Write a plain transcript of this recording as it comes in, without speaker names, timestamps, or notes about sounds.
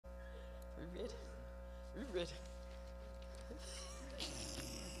ready? We ready?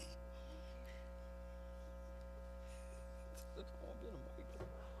 Look, I want to be in the mic.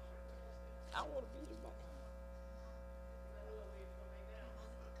 I want to be in the mic.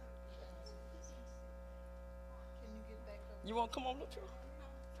 You want to come on, little Joe?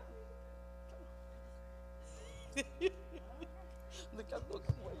 Look, I'm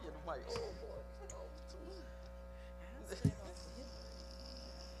way in the mic. Oh boy. Amen. That's my voice.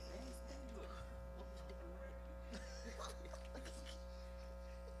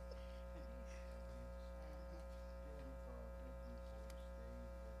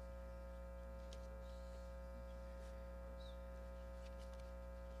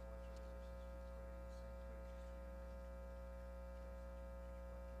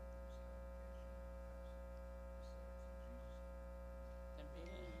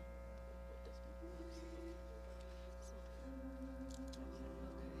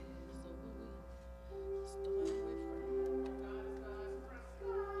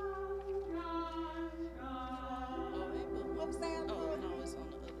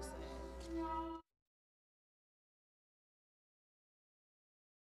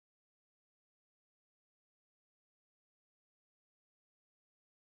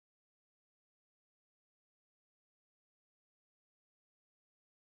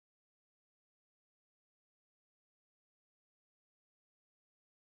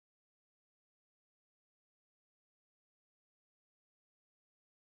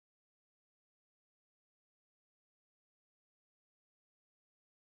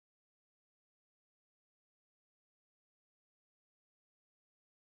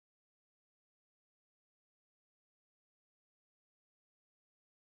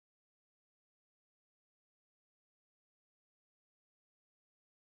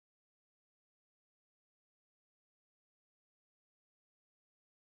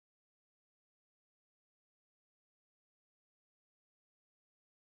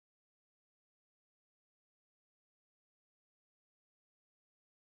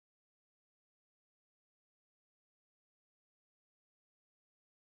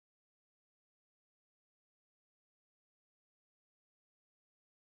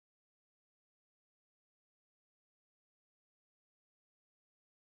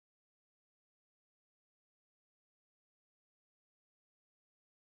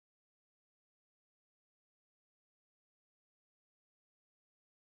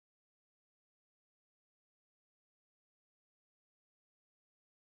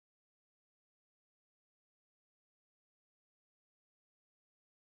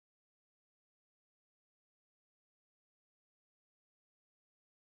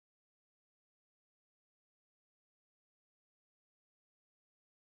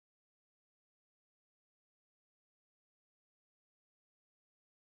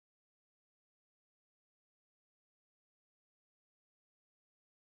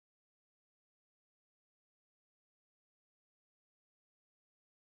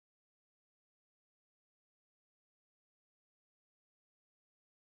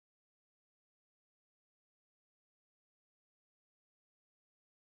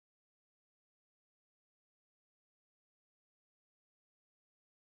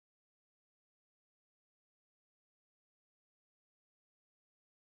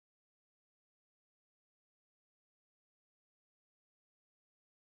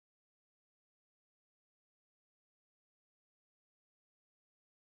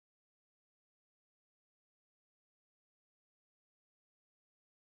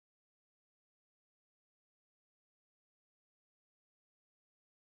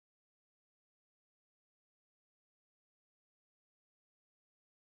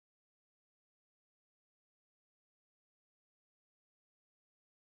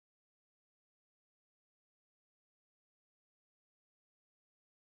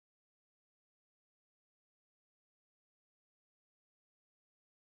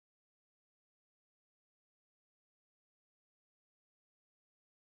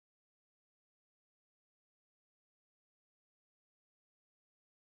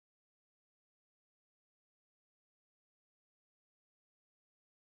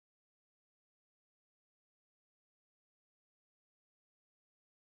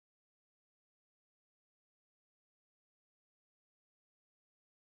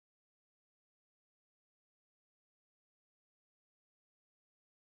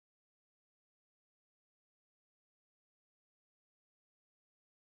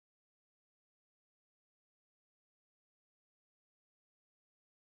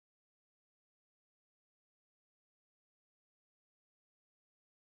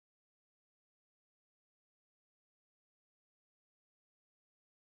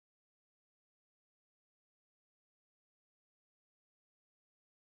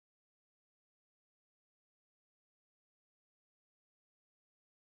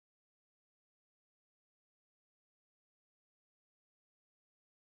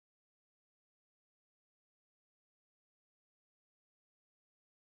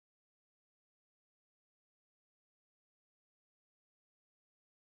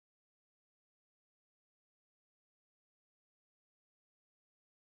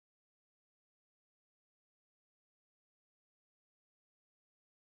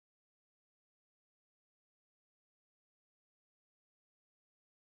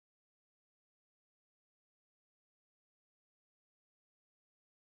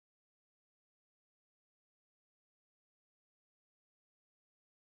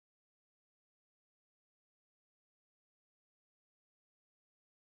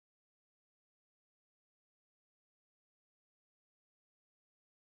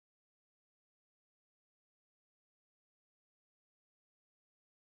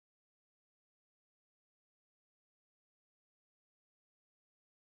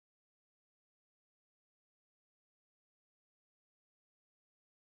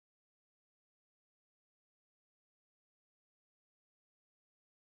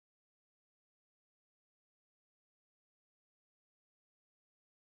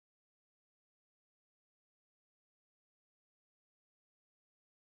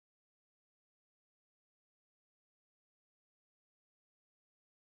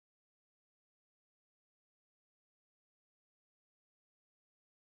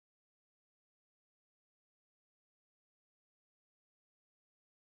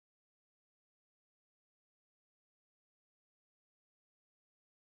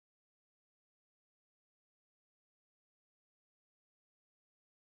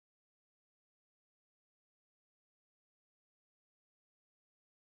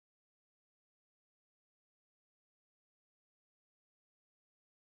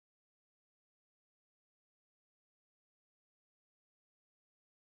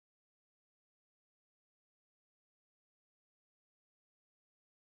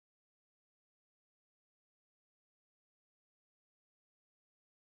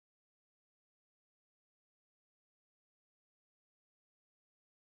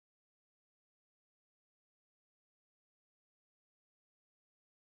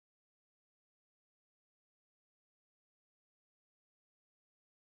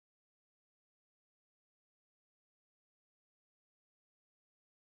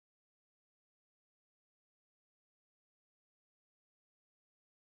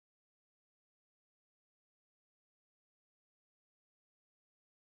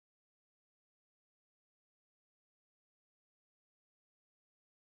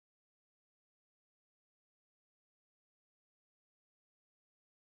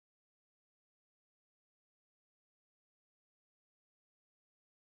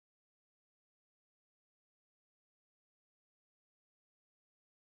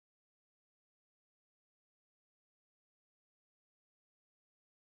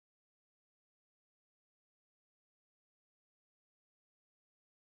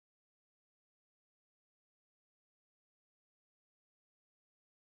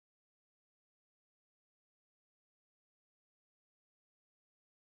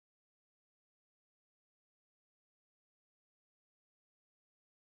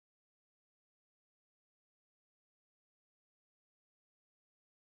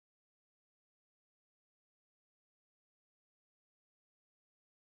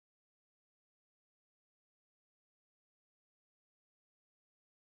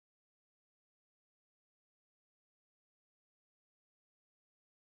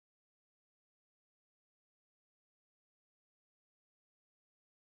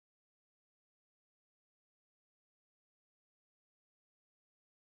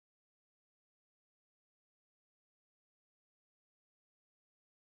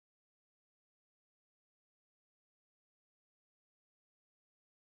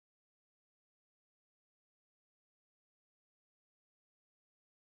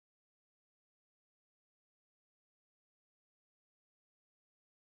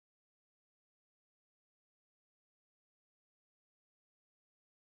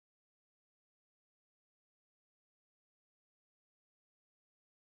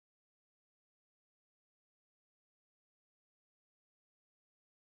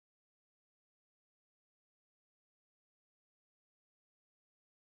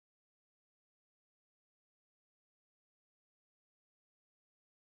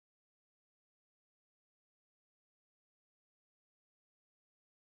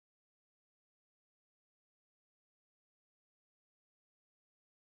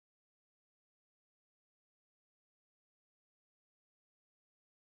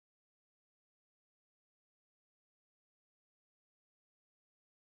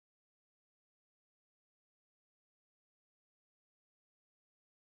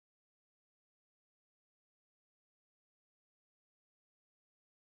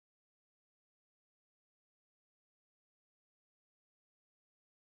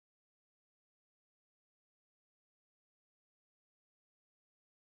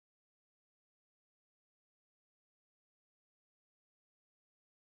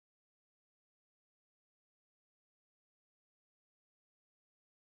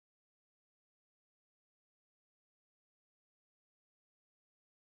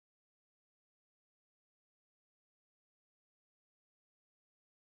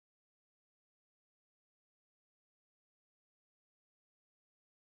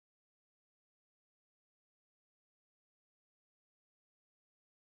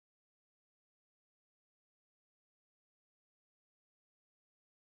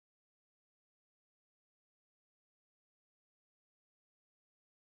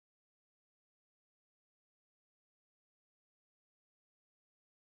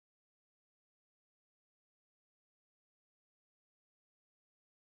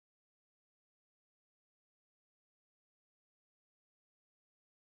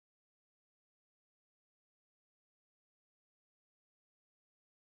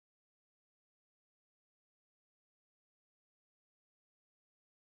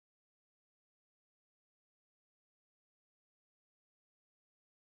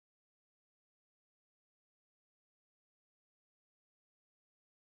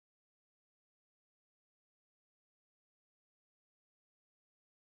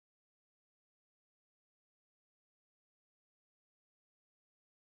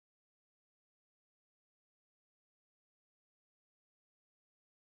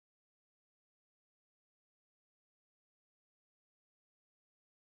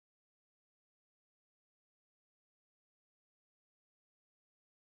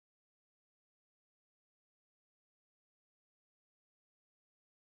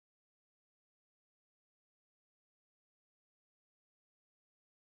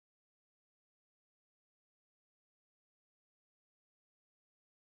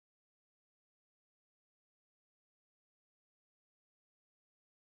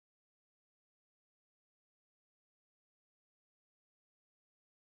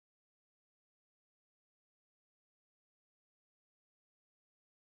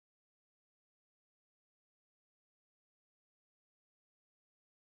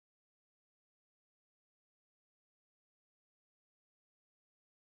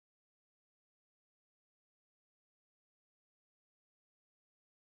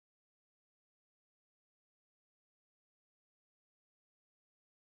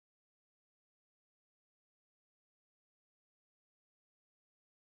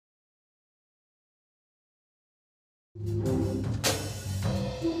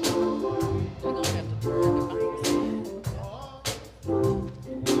 They're gonna have to turn the mics in.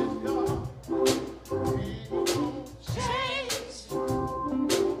 Change.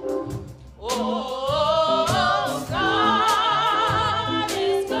 Oh, God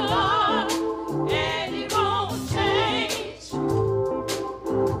is God, and He won't change.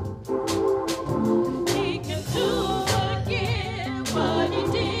 He can do again what He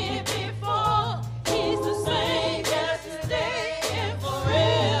did before. He's the same yesterday and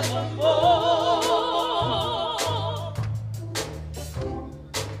forevermore.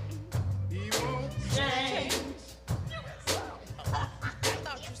 He won't change. I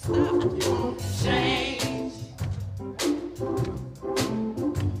thought you stopped. He won't change.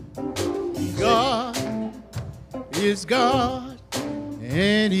 God is God,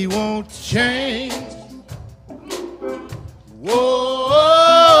 and He won't change.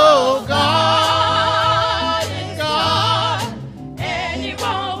 Whoa, God is God, and He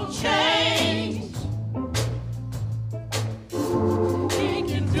won't change. He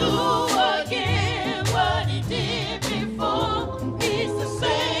can do again what He did before. He's the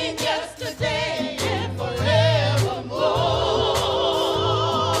same yesterday and forevermore.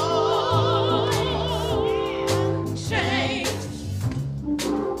 Change.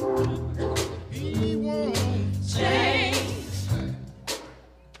 He won't Change.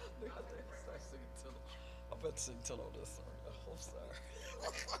 I'm about to sing Tell on this song. I'm sorry.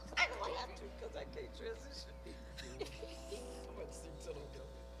 I don't have to because I can't transition. I'm about to sing Tell on this.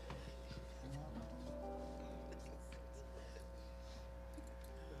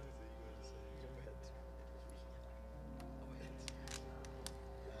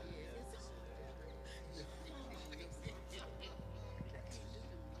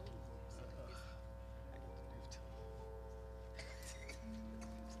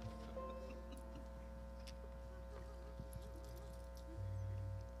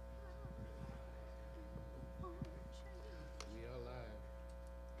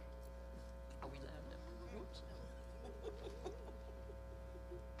 Are we live now? Oops.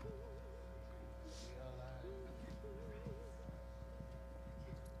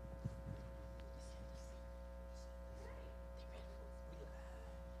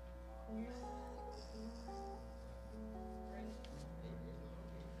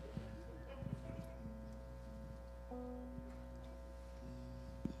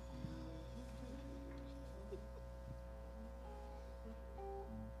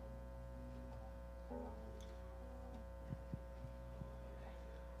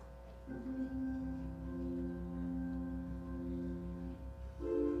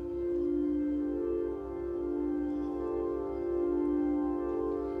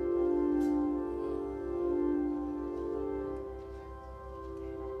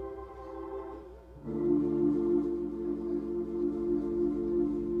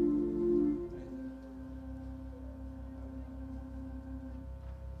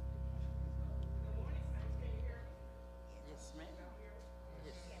 Yes, ma'am.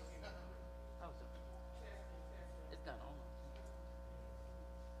 Yes. Oh, it's got on.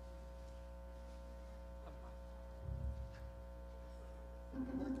 Come on.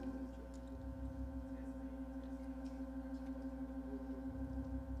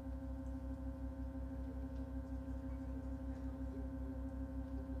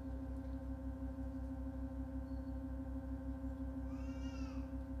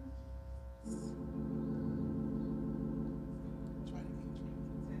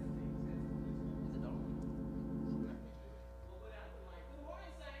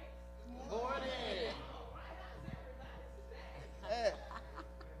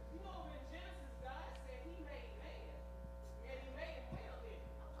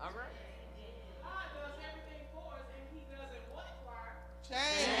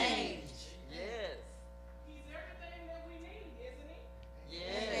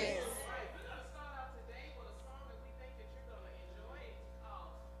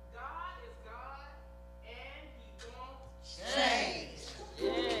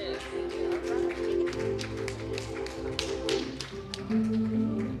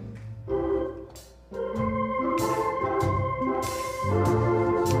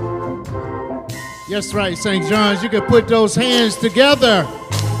 Yes, right, St. John's. You can put those hands together.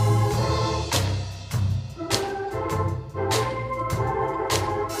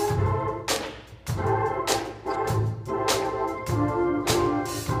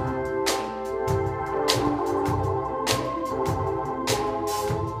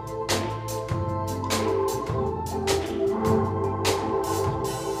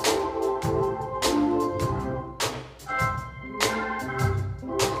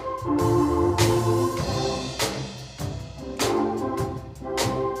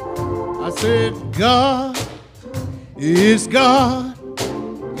 said, God is God,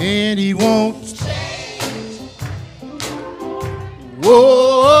 and He won't change.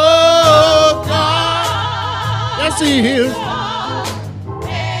 Whoa, God, yes, He is.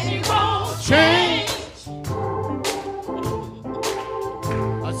 And He won't Change. change.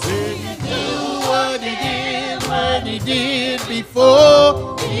 I said, He do what He did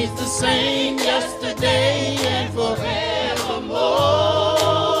before. He's the same yesterday and forevermore.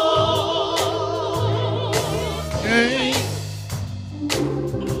 Change.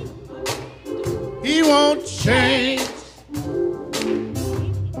 He won't change.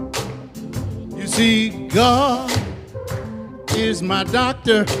 You see, God is my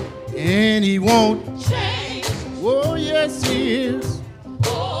doctor, and He won't Change. Oh, yes, He is.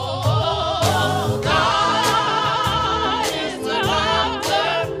 Oh, God is my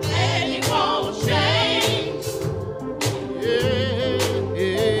doctor, and He won't change.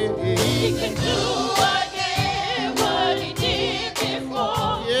 He can do again what He did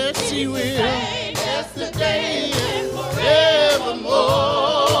before. Yes, He will. Same yesterday and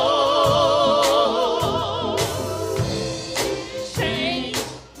forevermore. Change.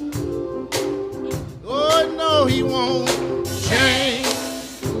 Oh, no, He won't change.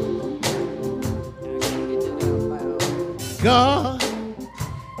 God,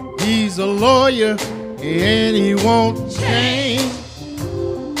 He's a lawyer, and He won't change.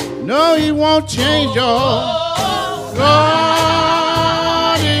 No, He won't change, y'all.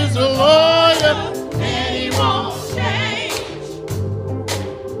 God is a lawyer, And He won't change.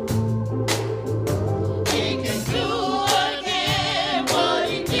 He can do again what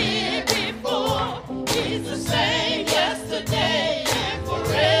He did before. He's the same yesterday and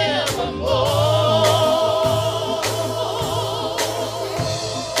forevermore.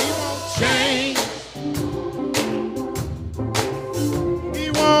 He won't change. He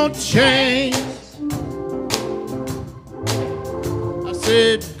won't change. I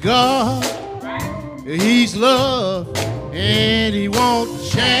said, God, He's love, and He won't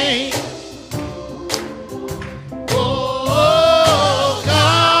change. Oh,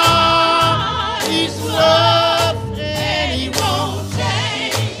 God, He's love, and He won't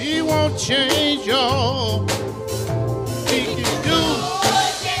change. He won't change, y'all. He can do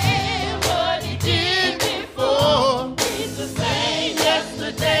Again what He did before. He's the same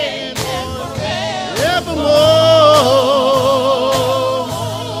yesterday and evermore.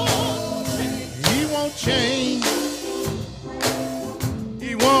 He won't change.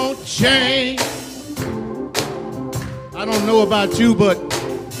 He won't change. I don't know about you, but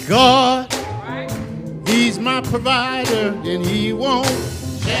God, He's my provider, and He won't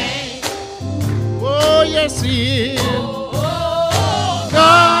change. Oh, yes, He is.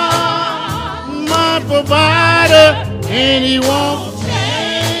 God, my provider, and He won't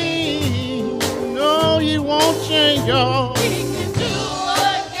change. No, He won't change, y'all. He can do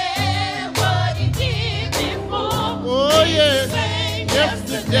again what He did before. Oh, yes, Same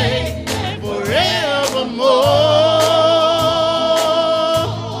yesterday and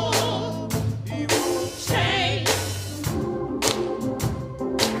forevermore. He won't change.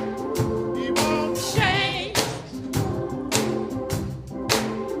 He won't Change.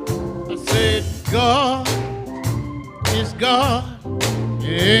 I said, God is God,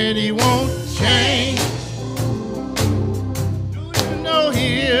 and He won't change. Do you know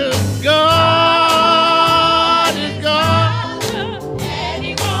He is God is God? And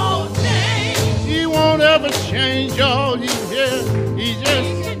He won't change. He won't ever change, y'all. He's here. He He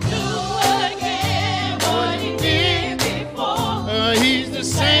just, can do again what He did before. He's the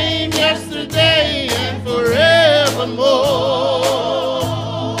same yesterday and forevermore.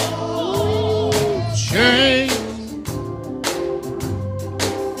 Change.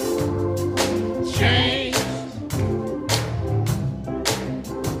 Change.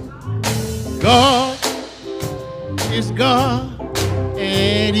 God is God,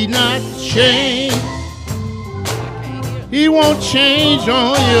 and He not change. He won't change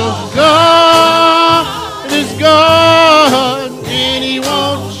on you. God is God, and He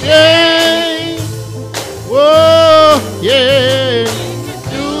won't change. Whoa, yeah.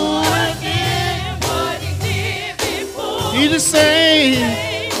 Do again what He did before. He the same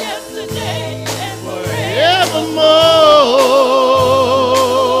Same yesterday and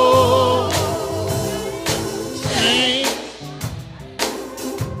evermore. Change.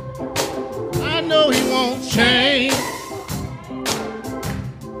 I know He won't change.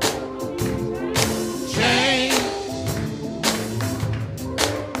 Change.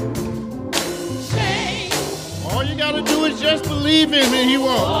 change. All you gotta do is just believe Him, and He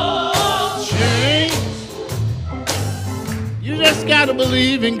won't change. You You just got to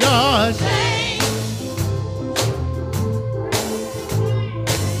believe in God. Change.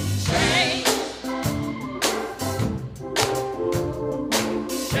 Change.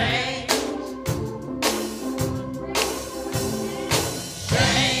 Change.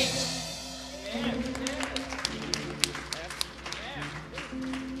 Change.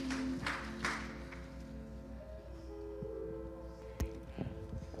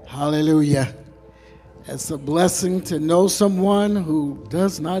 Hallelujah. It's a blessing to know someone who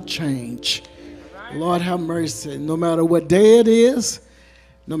does not change. Lord have mercy. No matter what day it is,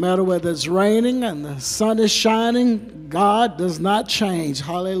 no matter whether it's raining and the sun is shining, God does not change.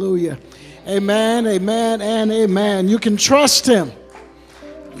 Hallelujah. Amen, amen, and amen. You can trust him.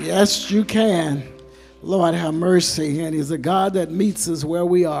 Yes, you can. Lord have mercy. And he's a God that meets us where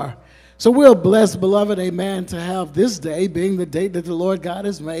we are. So we're blessed, beloved, amen, to have this day being the day that the Lord God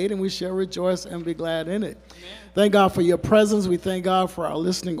has made, and we shall rejoice and be glad in it. Amen. Thank God for your presence. We thank God for our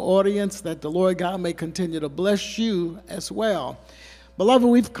listening audience, that the Lord God may continue to bless you as well. Beloved,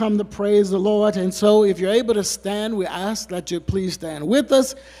 we've come to praise the Lord, and so if you're able to stand, we ask that you please stand with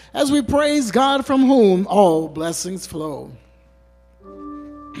us as we praise God, from whom all blessings flow.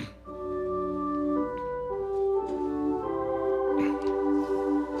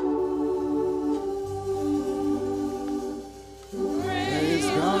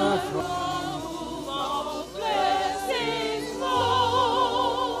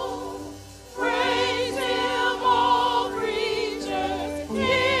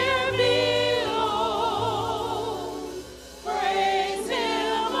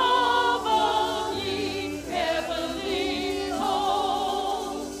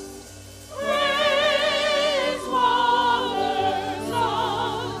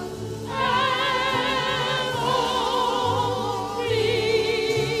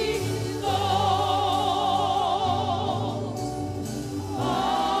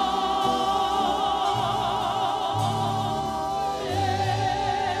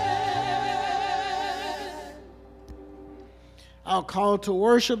 Our call to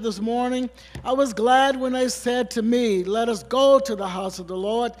worship this morning, I was glad when they said to me, let us go to the house of the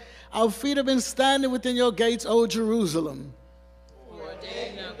Lord. Our feet have been standing within your gates, O Jerusalem. For a day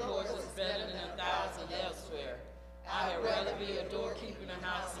in your courts is better than 1,000 elsewhere. I had rather be a doorkeeper in the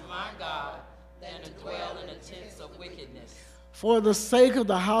house of my God than to dwell in the tents of wickedness. For the sake of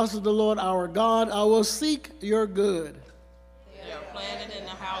the house of the Lord our God, I will seek your good. They are planted in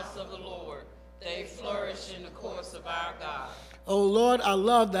the house of the Lord. They flourish in the courts of our God. O Lord, I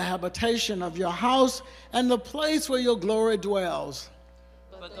love the habitation of your house and the place where your glory dwells.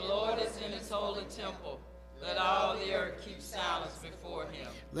 But the Lord is in his holy temple. Let all the earth keep silence before him.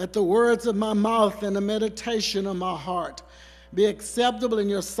 Let the words of my mouth and the meditation of my heart be acceptable in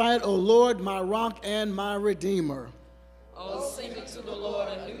your sight, O Lord, my rock and my redeemer. Oh, sing it to the Lord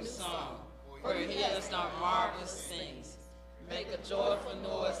a new song, for he has done marvelous things. Make a joyful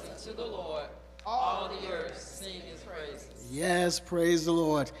noise unto the Lord. All the earth sing his praises. Yes, praise the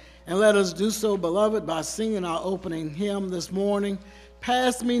Lord. And let us do so, beloved, by singing our opening hymn this morning.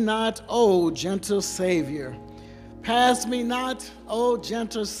 Pass me not, O gentle Savior. Pass me not, O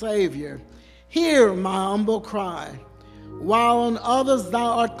gentle Savior. Hear my humble cry. While on others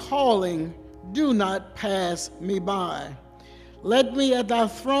thou art calling, do not pass me by. Let me at thy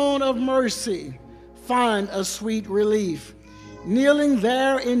throne of mercy find a sweet relief. Kneeling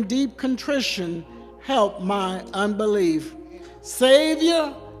there in deep contrition, help my unbelief.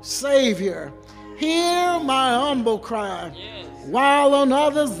 Savior, Savior, hear my humble cry. Yes. While on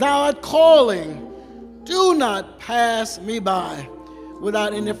others thou art calling, do not pass me by.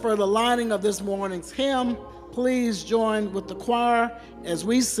 Without any further lining of this morning's hymn, please join with the choir as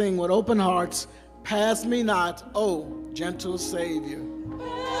we sing with open hearts, Pass Me Not, O Gentle Savior.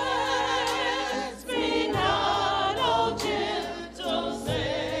 Pass me not, O gentle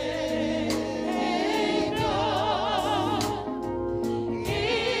Savior.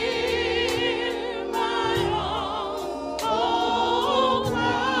 Hear my humble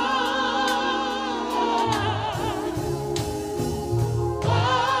cry. While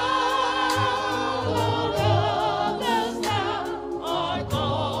on others thou art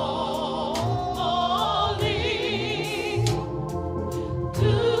calling,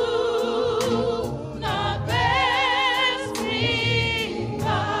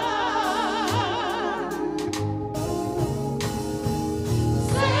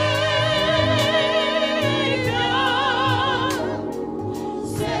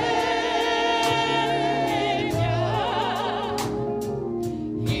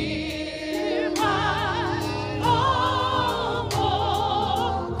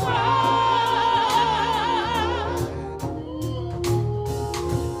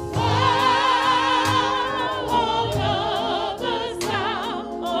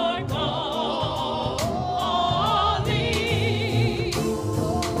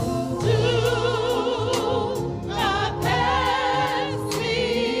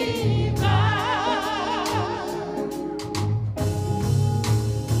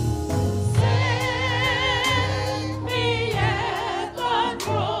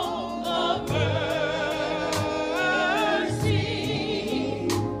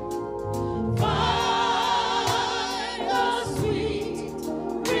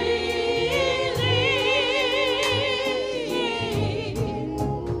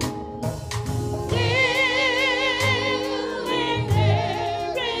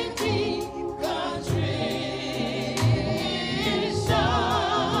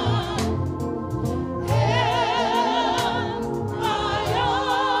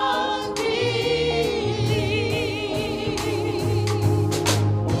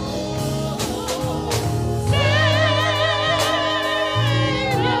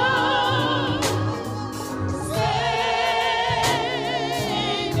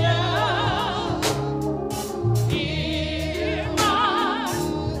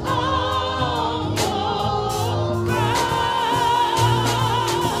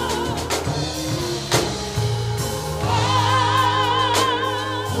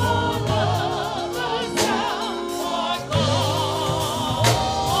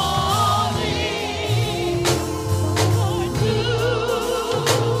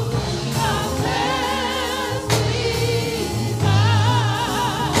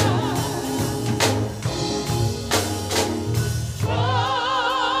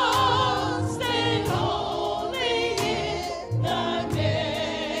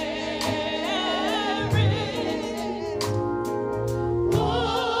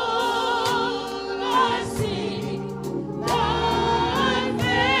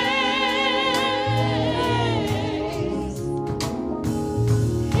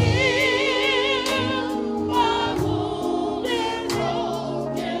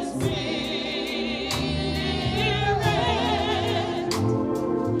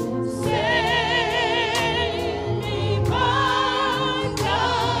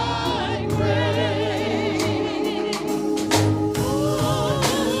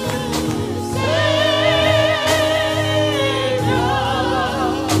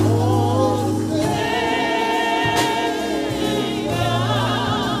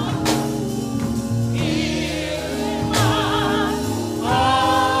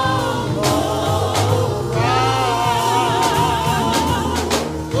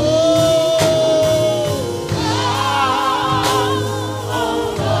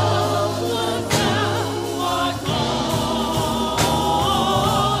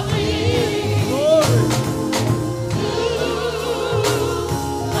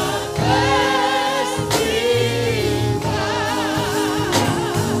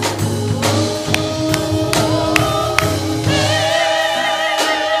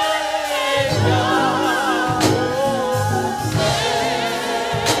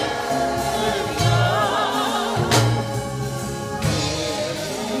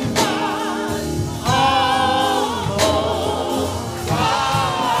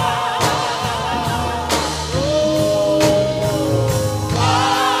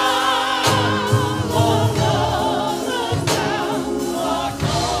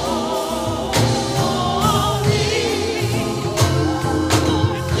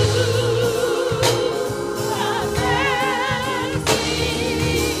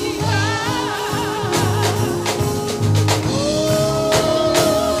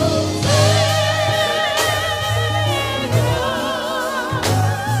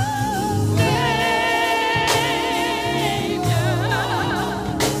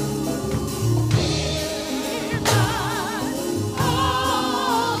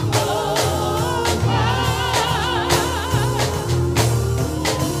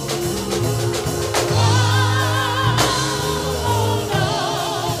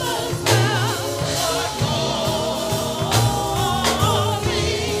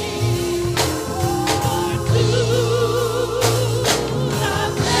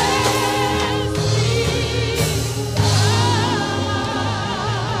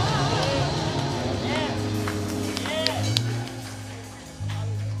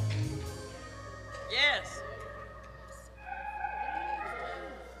 Yes.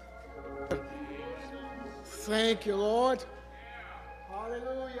 Thank you, Lord.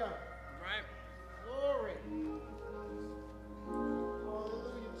 Hallelujah. Right. Glory.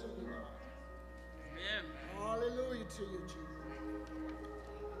 Hallelujah to you, Lord. Amen. Hallelujah to you, Jesus.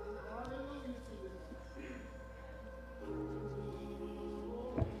 Hallelujah to you, Lord.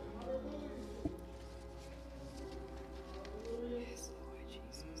 Yes, Lord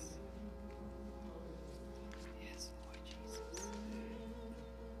Jesus. Yes, Lord Jesus.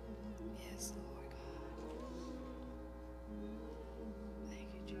 Yes, Lord God. Thank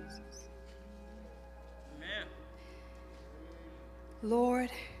you, Jesus. Amen. Lord,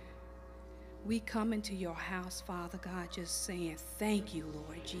 we come into your house, Father God, just saying thank you,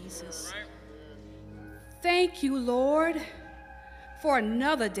 Lord Jesus. Right. Thank you, Lord, for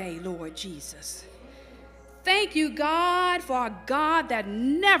another day, Lord Jesus. Thank you, God, for a God that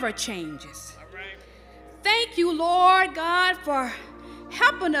never changes. All right. Thank you, Lord God, for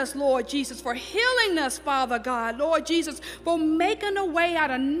helping us, Lord Jesus, for healing us, Father God, Lord Jesus, for making a way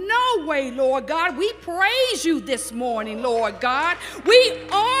out of no way, Lord God. We praise you this morning, Lord God. We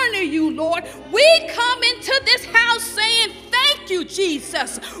honor you, Lord. We come into this house saying thank you,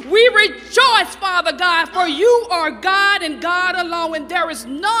 Jesus. We rejoice, Father God, for you are God and God alone, and there is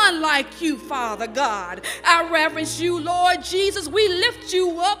none like you, Father God. I reverence you, Lord Jesus. We lift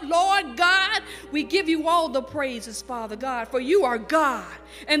you up, Lord God. We give you all the praises, Father God, for you are God,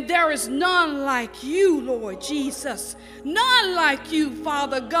 and there is none like you, Lord Jesus. None like you,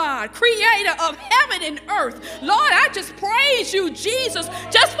 Father God, creator of heaven and earth. Lord, I just praise you, Jesus,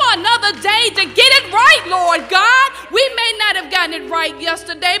 just for another day to get it right, Lord God. We may not have gotten it right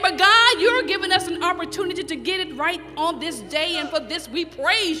yesterday, but God, you're giving us an opportunity to get it right on this day, and for this we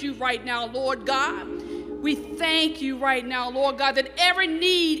praise you right now, Lord God. We thank you right now, Lord God, that every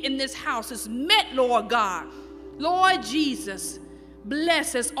need in this house is met, Lord God. Lord Jesus,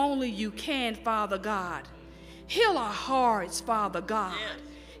 bless as only you can, Father God. Heal our hearts, Father God.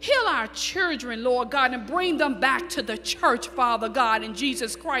 Heal our children, Lord God, and bring them back to the church, Father God, in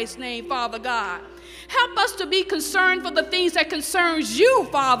Jesus Christ's name, Father God. Help us to be concerned for the things that concerns you,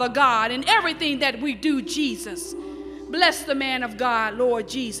 Father God, in everything that we do, Jesus. Bless the man of God, Lord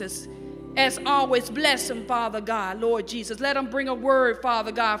Jesus. As always, bless him, Father God, Lord Jesus. Let him bring a word,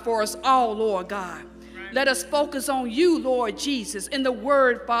 Father God, for us all, Lord God. Let us focus on you, Lord Jesus, in the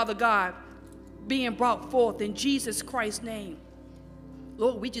word, Father God, being brought forth in Jesus Christ's name.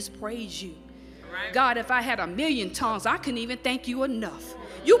 Lord, we just praise you. Right. God, if I had 1,000,000 tongues, I couldn't even thank you enough.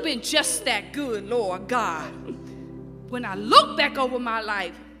 You've been just that good, Lord God. When I look back over my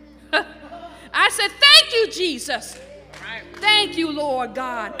life, I said, thank you, Jesus. Right. Thank you, Lord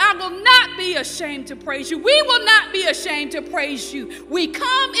God. I will not be ashamed to praise you. We will not be ashamed to praise you. We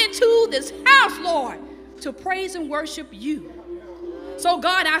come into this house, Lord, to praise and worship you. So,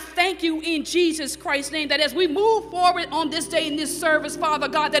 God, I thank you in Jesus Christ's name that as we move forward on this day in this service, Father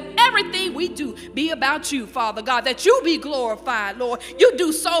God, that everything we do be about you, Father God, that you be glorified, Lord. You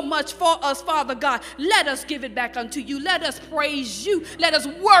do so much for us, Father God. Let us give it back unto you. Let us praise you. Let us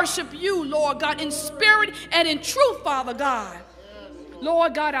worship you, Lord God, in spirit and in truth, Father God.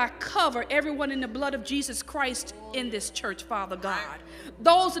 Lord God, I cover everyone in the blood of Jesus Christ in this church, Father God.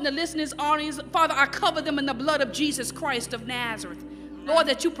 Those in the listeners' audience, Father, I cover them in the blood of Jesus Christ of Nazareth. Lord,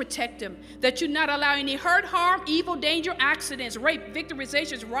 that you protect them, that you not allow any hurt, harm, evil, danger, accidents, rape,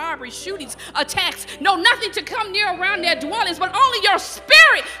 victimizations, robberies, shootings, attacks, no, nothing to come near around their dwellings, but only your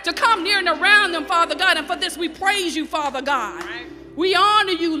spirit to come near and around them, Father God. And for this we praise you, Father God. We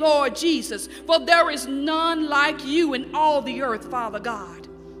honor you, Lord Jesus, for there is none like you in all the earth, Father God.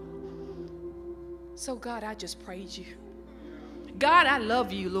 So, God, I just praise you. God, I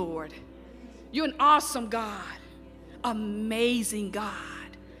love you, Lord. You're an awesome God. Amazing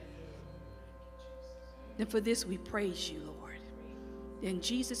God. And for this we praise you, Lord. In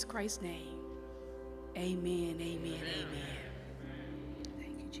Jesus Christ's name, amen, amen, amen.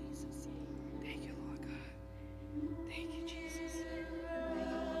 Thank you, Jesus. Thank you, Lord God. Thank you, Jesus. Thank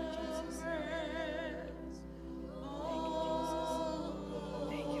you, Lord Jesus.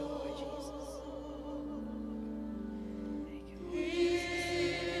 Thank you, Lord Jesus. Thank you, Lord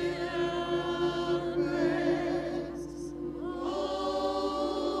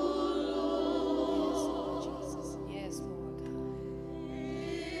Jesus. Yes, Lord God.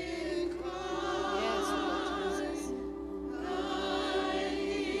 Yes, Lord Jesus.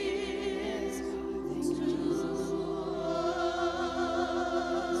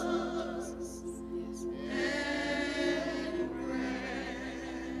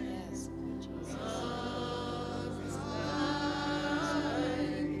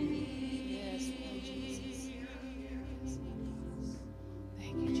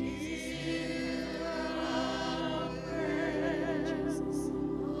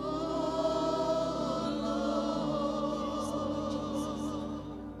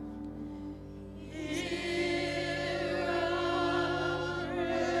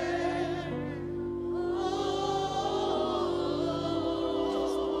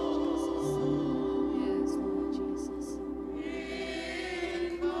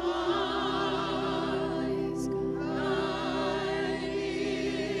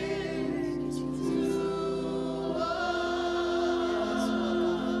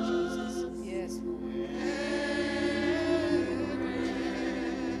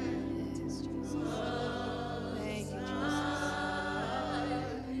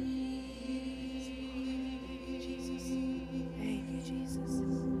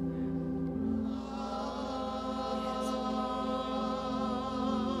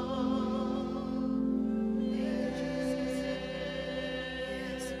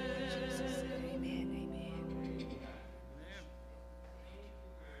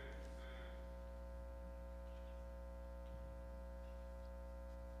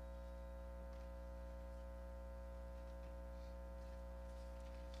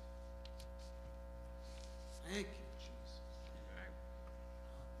 Thank you, Jesus.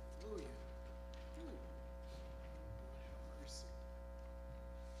 Hallelujah. Mercy.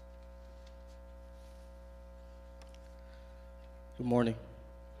 Good morning.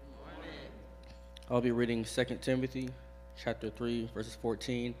 I'll be reading 2 Timothy chapter 3, verses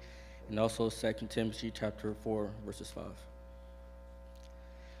 14, and also 2 Timothy chapter 4, verses 5.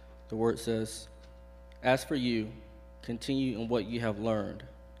 The word says, "As for you, continue in what you have learned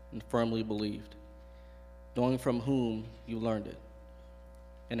and firmly believed, knowing from whom you learned it,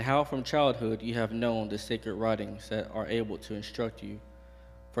 and how from childhood you have known the sacred writings that are able to instruct you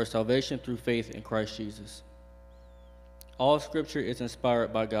for salvation through faith in Christ Jesus. All Scripture is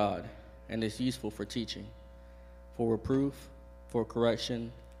inspired by God and is useful for teaching, for reproof, for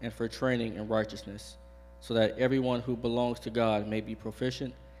correction, and for training in righteousness, so that everyone who belongs to God may be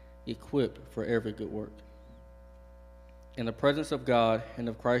proficient, equipped for every good work. In the presence of God and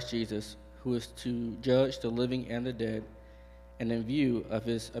of Christ Jesus, who is to judge the living and the dead, and in view of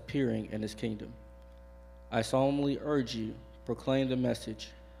his appearing in his kingdom, I solemnly urge you, proclaim the message,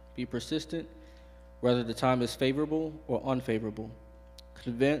 be persistent, whether the time is favorable or unfavorable,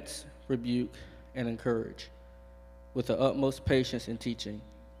 convince, rebuke, and encourage, with the utmost patience in teaching.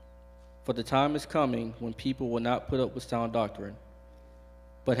 For the time is coming when people will not put up with sound doctrine,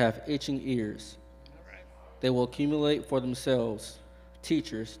 but have itching ears. They will accumulate for themselves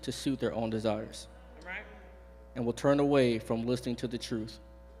teachers to suit their own desires, and will turn away from listening to the truth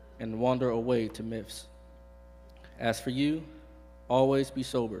and wander away to myths. As for you, always be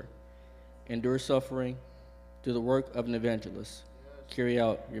sober, endure suffering, do the work of an evangelist, carry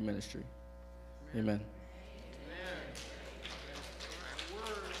out your ministry." Amen.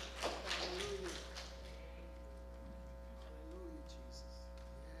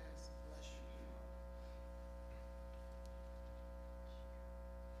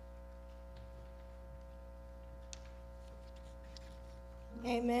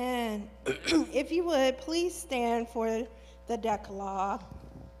 Amen. If you would, please stand for the Decalogue.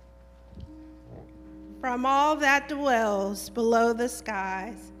 From all that dwells below the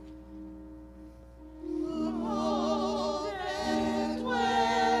skies.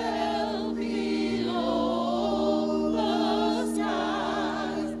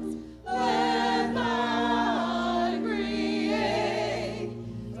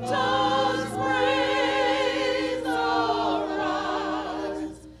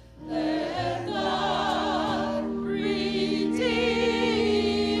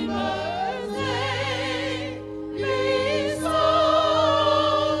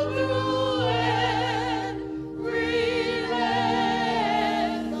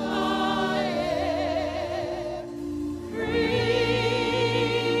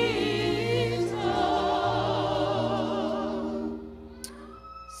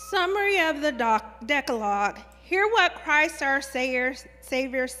 Summary of the Decalogue. Hear what Christ our Savior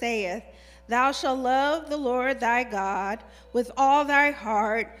saith. Thou shalt love the Lord thy God with all thy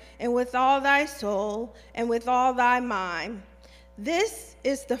heart, and with all thy soul, and with all thy mind. This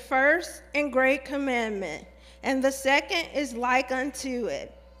is the first and great commandment, and the second is like unto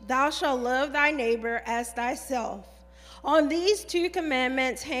it. Thou shalt love thy neighbor as thyself. On these two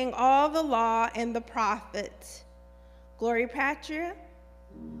commandments hang all the law and the prophets. Glory Patria.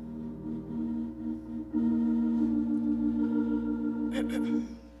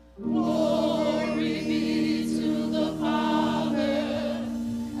 Glory be to the Father,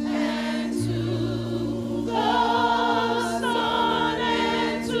 and to the Son,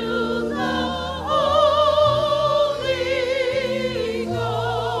 and to the Holy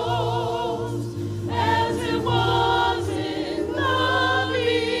Ghost, as it was in the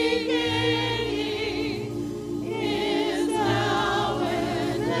beginning, is now,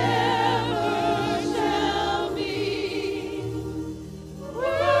 and ever shall be.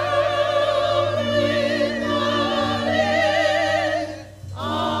 World without end.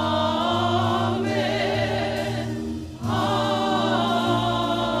 Amen.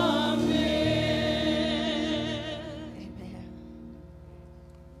 Amen.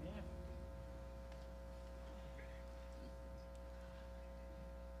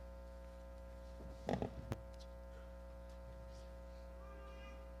 Amen.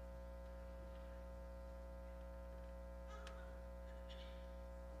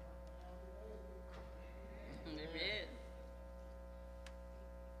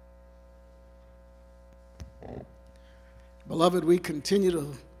 Amen. Beloved, we continue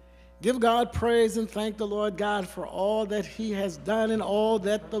to give God praise and thank the Lord God for all that he has done and all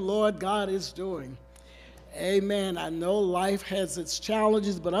that the Lord God is doing. Amen. I know life has its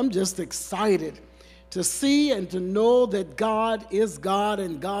challenges, but I'm just excited to see and to know that God is God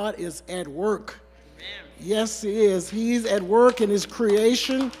and God is at work. Yes, he is. He's at work in his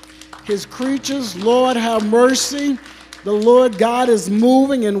creation, his creatures. Lord, have mercy. The Lord God is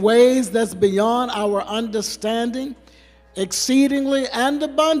moving in ways that's beyond our understanding, exceedingly and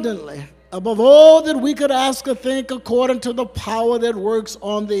abundantly, above all that we could ask or think, according to the power that works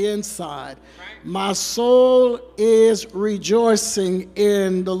on the inside. My soul is rejoicing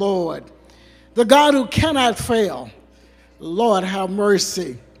in the Lord. The God who cannot fail. Lord, have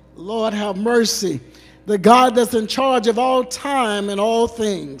mercy. Lord, have mercy. The God that's in charge of all time and all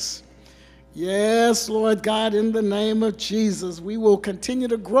things. Yes, Lord God, in the name of Jesus, we will continue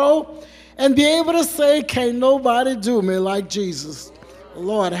to grow and be able to say, can't nobody do me like Jesus.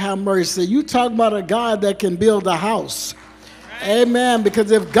 Lord, have mercy. You talk about a God that can build a house. Amen.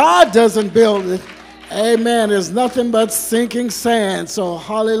 Because if God doesn't build it, amen, there's nothing but sinking sand. So,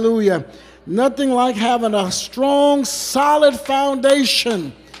 hallelujah. Nothing like having a strong, solid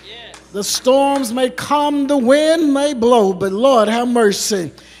foundation. The storms may come, the wind may blow, but Lord, have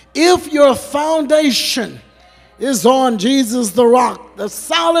mercy. If your foundation is on Jesus the rock, the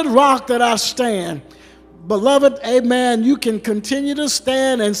solid rock that I stand, beloved, amen, you can continue to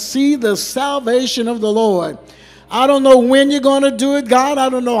stand and see the salvation of the Lord. I don't know when you're going to do it, God. I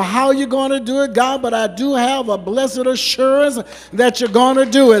don't know how you're going to do it, God, but I do have a blessed assurance that you're going to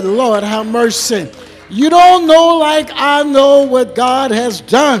do it. Lord, have mercy. You don't know like I know what God has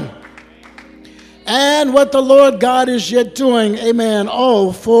done and what the Lord God is yet doing, amen,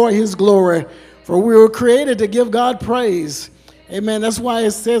 all for his glory. For we were created to give God praise. Amen. That's why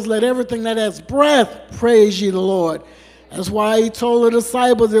it says, let everything that has breath praise ye the Lord. That's why he told the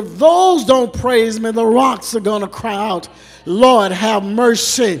disciples, if those don't praise me, the rocks are going to cry out, Lord, have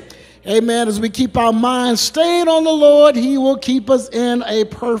mercy. Amen. As we keep our minds stayed on the Lord, he will keep us in a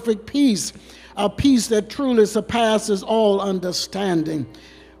perfect peace, a peace that truly surpasses all understanding.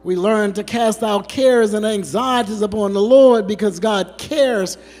 We learn to cast our cares and anxieties upon the Lord because God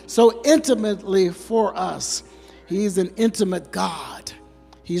cares so intimately for us. He's an intimate God.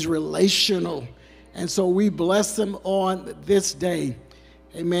 He's relational. And so we bless him on this day.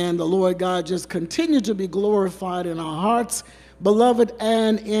 Amen. The Lord God just continue to be glorified in our hearts, beloved,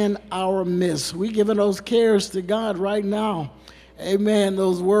 and in our midst. We're giving those cares to God right now. Amen.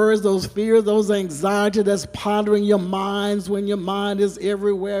 Those worries, those fears, those anxiety that's pondering your minds when your mind is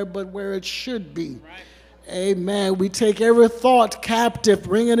everywhere but where it should be. Right. Amen. We take every thought captive,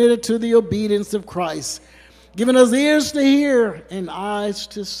 bringing it to the obedience of Christ, giving us ears to hear and eyes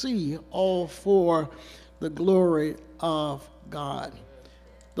to see, all for the glory of God.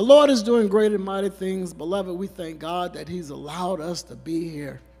 The Lord is doing great and mighty things. Beloved, we thank God that he's allowed us to be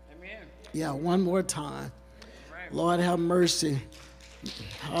here. Amen. Yeah, one more time. Right. Lord, have mercy.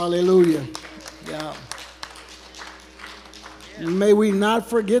 Hallelujah. Yeah. May we not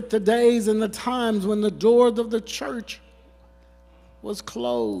forget the days and the times when the doors of the church was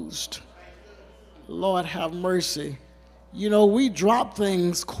closed. Lord, have mercy. You know, we drop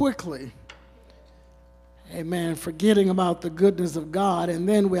things quickly. Amen. Forgetting about the goodness of God. And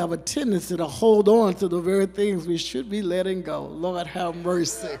then we have a tendency to hold on to the very things we should be letting go. Lord, have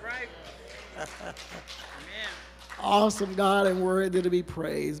mercy. Awesome God and worthy to be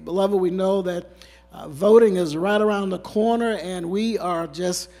praised. Beloved, we know that voting is right around the corner, and we are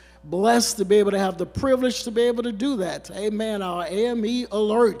just blessed to be able to have the privilege to be able to do that. Amen. Our AME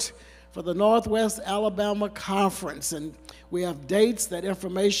alert for the Northwest Alabama Conference. And we have dates. That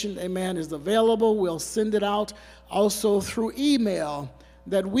information, amen, is available. We'll send it out also through email,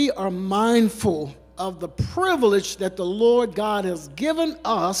 that we are mindful of the privilege that the Lord God has given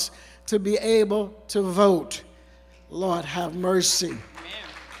us to be able to vote. Lord, have mercy. Amen.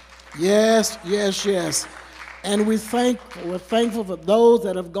 Yes, yes, yes. And we're thankful for those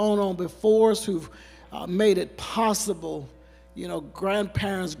that have gone on before us who've made it possible, you know,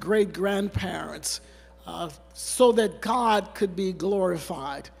 grandparents, great-grandparents, so that God could be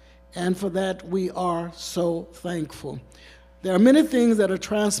glorified. And for that, we are so thankful. There are many things that are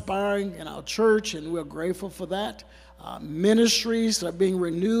transpiring in our church, and we're grateful for that. Ministries are being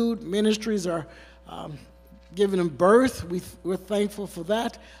renewed. Ministries are giving them birth. We're thankful for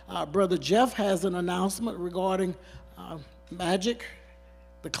that. Brother Jeff has an announcement regarding Magic,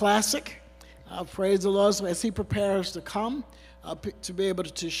 the Classic. Praise the Lord. So as he prepares to come, to be able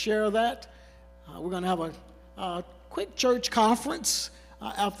to share that, we're going to have a quick church conference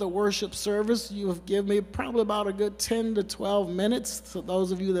after worship service. You have given me probably about a good 10 to 12 minutes. So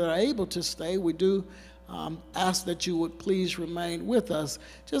those of you that are able to stay, we do ask that you would please remain with us,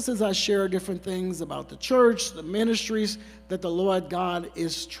 just as I share different things about the church, the ministries that the Lord God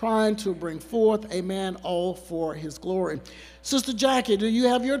is trying to bring forth, amen, all for his glory. Sister Jackie, do you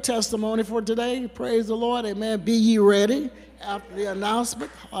have your testimony for today? Praise the Lord, amen. Be ye ready after the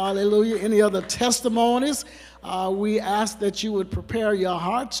announcement. Hallelujah. Any other testimonies? We ask that you would prepare your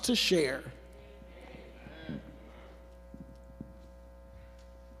hearts to share.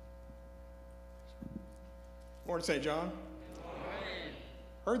 Morning, St. John.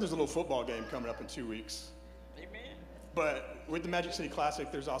 Heard there's a little football game coming up in 2 weeks. Amen. But with the Magic City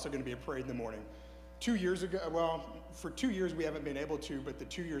Classic, there's also going to be a parade in the morning. 2 years ago, well, for 2 years we haven't been able to, but the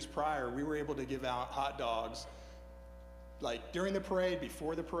 2 years prior, we were able to give out hot dogs, like during the parade,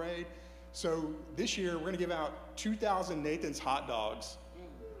 before the parade. So this year, we're going to give out 2,000 Nathan's hot dogs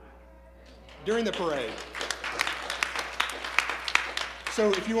during the parade. So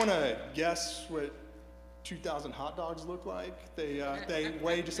if you want to guess what 2,000 hot dogs look like, they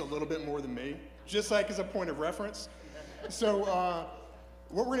weigh just a little bit more than me, just like as a point of reference. So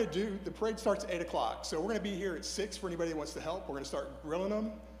what we're going to do, the parade starts at 8 o'clock. So we're going to be here at 6 for anybody that wants to help. We're going to start grilling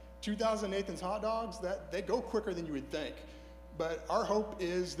them. 2,000 Nathan's hot dogs, they go quicker than you would think. But our hope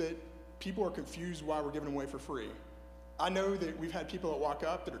is that people are confused why we're giving them away for free. I know that we've had people that walk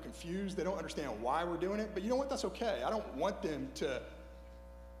up that are confused. They don't understand why we're doing it. But you know what? That's okay. I don't want them to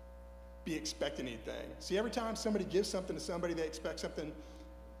be expecting anything. See, every time somebody gives something to somebody, they expect something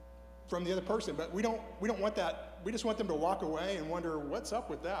from the other person, but we don't want that. We just want them to walk away and wonder, what's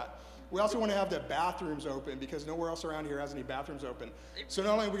up with that? We also want to have the bathrooms open because nowhere else around here has any bathrooms open. So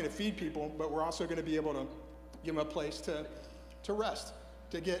not only are we going to feed people, but we're also going to be able to give them a place to rest,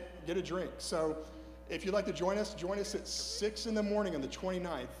 to get a drink. So if you'd like to join us at 6 in the morning on the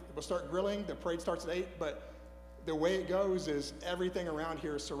 29th. We'll start grilling. The parade starts at 8, but the way it goes is everything around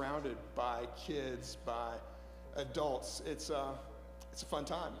here is surrounded by kids, by adults. It's a fun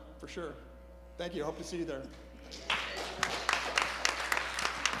time, for sure. Thank you. I hope to see you there.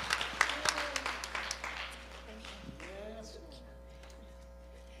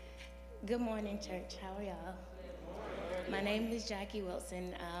 Good morning, church. How are y'all? My name is Jackie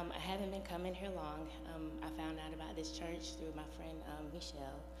Wilson. I haven't been coming here long. I found out about this church through my friend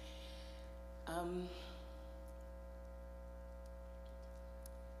Michelle.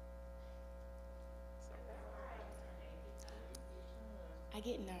 I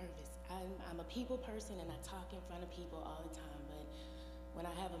get nervous. I'm a people person and I talk in front of people all the time, but when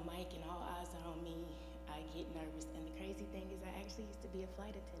I have a mic and all eyes are on me, I get nervous. And the crazy thing is I actually used to be a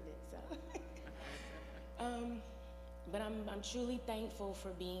flight attendant, so. But I'm truly thankful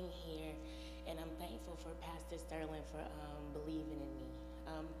for being here, and I'm thankful for Pastor Sterling for believing in me.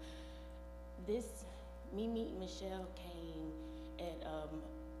 Me meeting Michelle came at a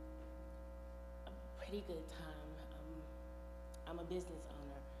pretty good time. I'm a business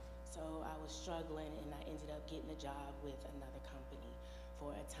owner, so I was struggling and I ended up getting a job with another company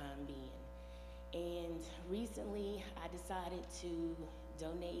for a time being. And recently I decided to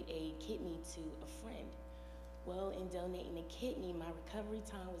donate a kidney to a friend. Well, in donating a kidney, my recovery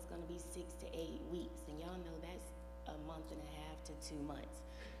time was gonna be 6 to 8 weeks, and y'all know that's a month and a half to 2 months.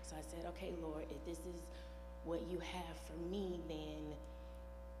 So I said, okay, Lord, if this is what you have for me, then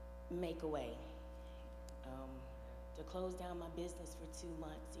make a way. To close down my business for 2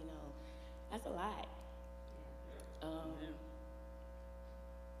 months, you know, that's a lot.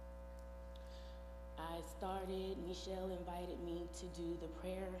 Michelle invited me to do the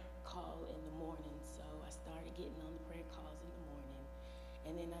prayer call in the morning, so I started getting on the prayer calls in the morning.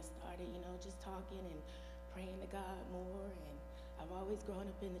 And then I started, you know, just talking and praying to God more. And I've always grown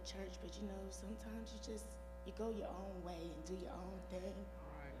up in the church, but you know, sometimes you go your own way and do your own thing.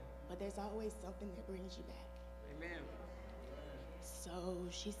 But there's always something that brings you back. Amen. So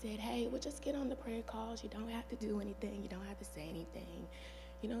she said, hey, we'll just get on the prayer calls. You don't have to do anything. You don't have to say anything.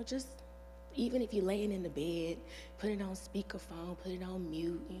 You know, just even if you're laying in the bed, put it on speakerphone, put it on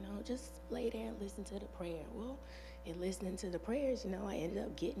mute, you know, just lay there and listen to the prayer. Well, in listening to the prayers, you know, I ended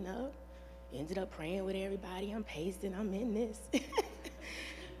up getting up, ended up praying with everybody. I'm pacing, I'm in this.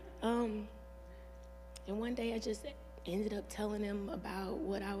 And one day I just ended up telling them about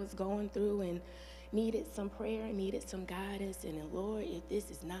what I was going through and needed some prayer, needed some guidance, and then, Lord, if this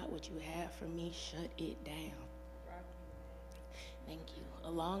is not what you have for me, shut it down. Thank you.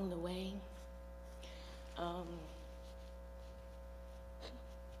 Along the way,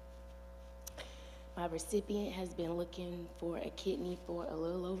 my recipient has been looking for a kidney for a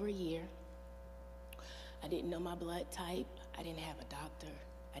little over a year. I didn't know my blood type. I didn't have a doctor.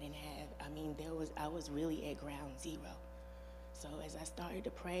 I was really at ground zero. So as I started to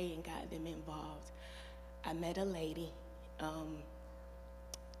pray and got them involved, I met a lady, a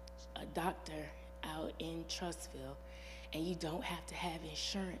doctor out in Trustville, and you don't have to have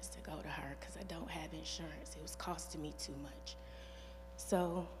insurance to go to her because I don't have insurance. It was costing me too much.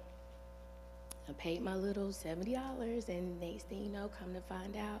 So I paid my little $70, and next thing you know, come to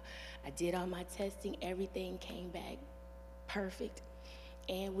find out, I did all my testing, everything came back perfect,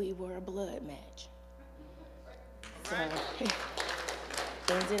 and we were a blood match. So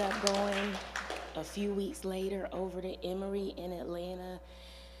ended up going a few weeks later over to Emory in Atlanta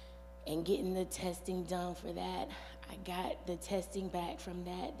and getting the testing done for that. I got the testing back from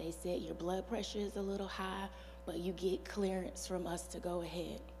that. They said your blood pressure is a little high, but you get clearance from us to go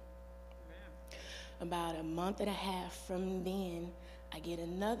ahead. About a month and a half from then, I get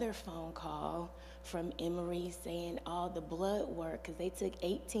another phone call from Emory saying all the blood work, because they took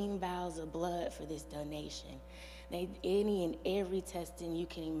 18 vials of blood for this donation. They any and every testing you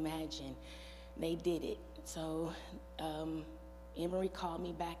can imagine, they did it. So Emory called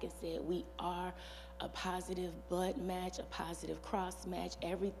me back and said, we are a positive blood match, a positive cross match.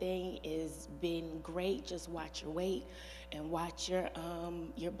 Everything has been great. Just watch your weight and watch your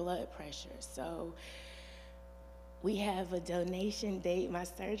blood pressure. So we have a donation date. My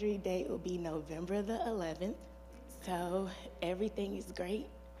surgery date will be November the 11th. So everything is great.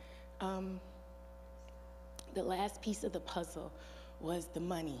 The last piece of the puzzle was the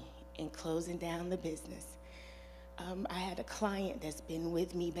money and closing down the business. I had a client that's been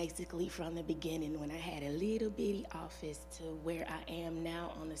with me basically from the beginning when I had a little bitty office to where I am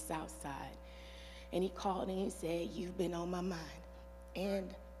now on the south side. And he called and he said, you've been on my mind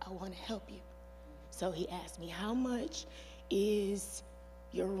and I want to help you. So he asked me, how much is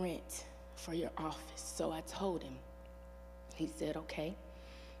your rent for your office? So I told him. He said, okay,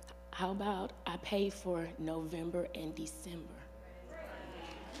 how about I pay for November and December?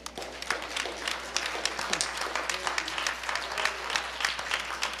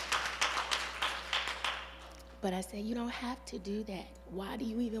 But I said, you don't have to do that. Why do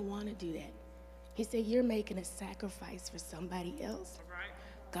you even want to do that? He said, you're making a sacrifice for somebody else.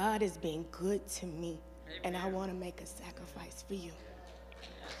 God has been good to me, and I want to make a sacrifice for you.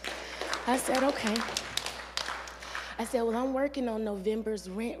 I said, okay. I said, well, I'm working on November's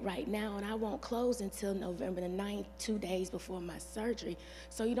rent right now, and I won't close until November the 9th, 2 days before my surgery,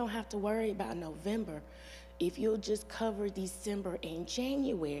 so you don't have to worry about November. If you'll just cover December and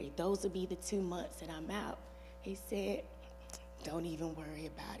January, those will be the 2 months that I'm out. He said, don't even worry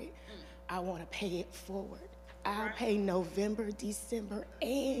about it. I want to pay it forward. I'll pay November, December,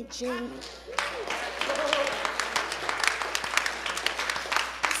 and January.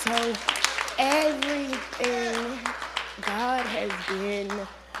 So everything, God has been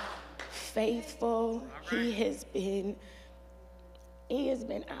faithful. He has been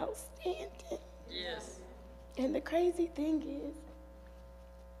outstanding. Yes. And the crazy thing is,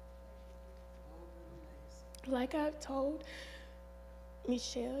 like I've told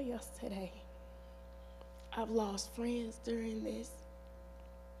Michelle yesterday, I've lost friends during this.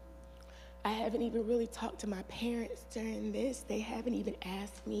 I haven't even really talked to my parents during this. They haven't even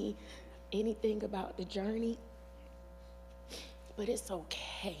asked me anything about the journey. But it's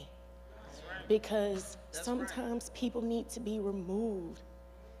okay. Because sometimes people need to be removed.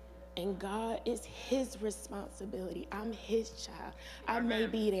 And God is his responsibility. I'm his child. I may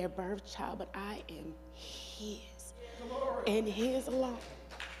be their birth child, but I am his. And his alone.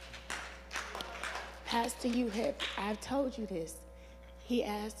 Pastor, I've told you this. He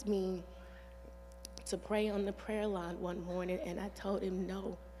asked me to pray on the prayer line one morning, and I told him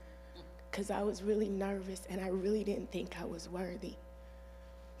no, because I was really nervous and I really didn't think I was worthy.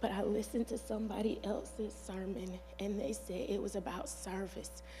 But I listened to somebody else's sermon, and they said it was about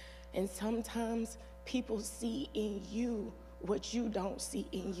service. And sometimes people see in you what you don't see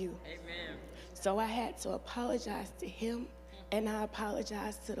in you. Amen. So I had to apologize to him, and I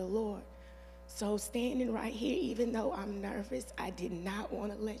apologized to the Lord. So standing right here, even though I'm nervous, I did not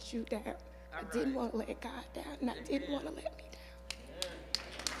want to let you down. I didn't want to let God down, and I didn't want to let me down.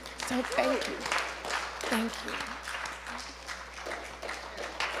 So thank you. Thank you.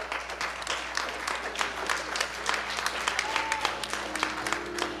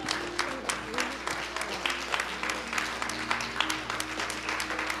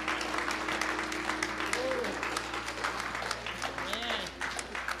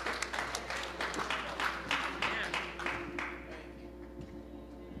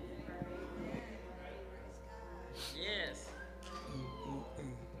 Yes.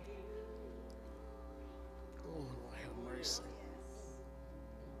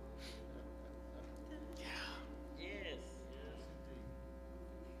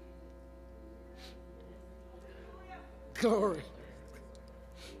 Glory.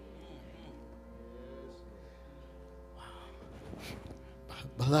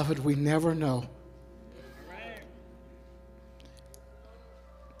 Beloved, we never know.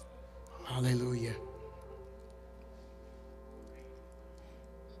 Hallelujah.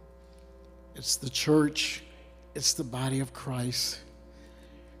 It's the church, it's the body of Christ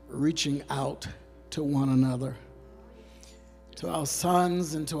reaching out to one another, to our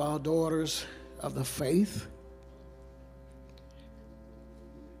sons and to our daughters of the faith.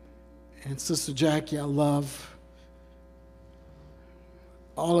 And Sister Jackie, I love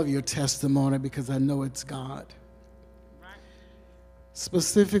all of your testimony because I know it's God.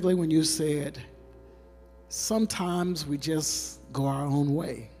 Specifically when you said, sometimes we just go our own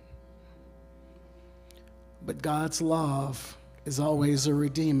way. But God's love is always a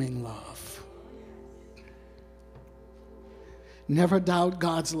redeeming love. Never doubt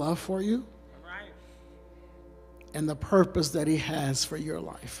God's love for you and the purpose that He has for your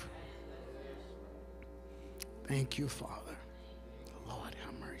life. Thank you, Father. Lord,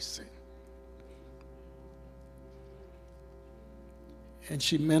 have mercy. And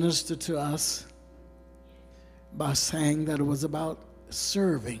she ministered to us by saying that it was about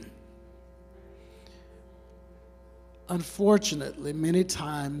serving. Unfortunately, many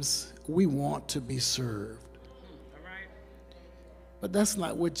times we want to be served. But that's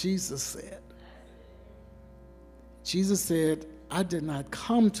not what Jesus said. Jesus said, I did not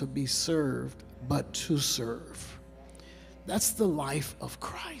come to be served, but to serve. That's the life of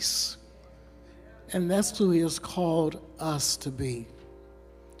Christ. And that's who He has called us to be.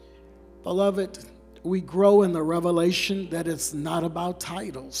 Beloved, we grow in the revelation that it's not about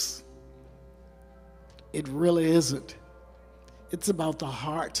titles. It really isn't. It's about the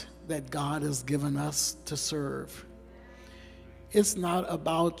heart that God has given us to serve. It's not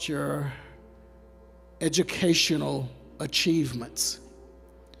about your educational achievements.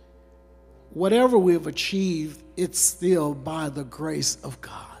 Whatever we've achieved, it's still by the grace of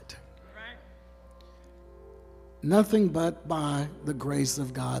God. Nothing but by the grace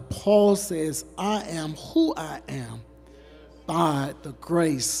of God. Paul says, I am who I am by the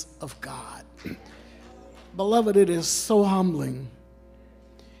grace of God. Beloved, it is so humbling.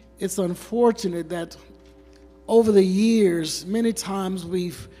 It's unfortunate that over the years, many times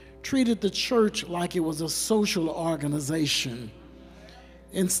we've treated the church like it was a social organization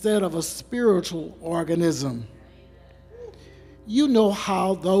instead of a spiritual organism. You know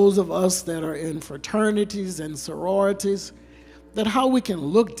how those of us that are in fraternities and sororities, that how we can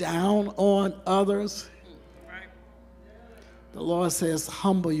look down on others. The Lord says,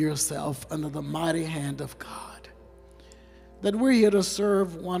 humble yourself under the mighty hand of God. That we're here to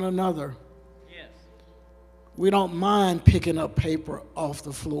serve one another. Yes. We don't mind picking up paper off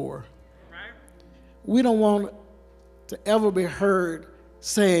the floor. Right. We don't want to ever be heard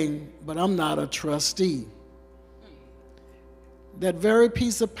saying, but I'm not a trustee. That very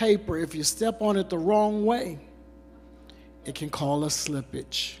piece of paper, if you step on it the wrong way, it can cause a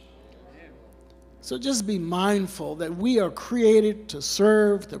slippage. So just be mindful that we are created to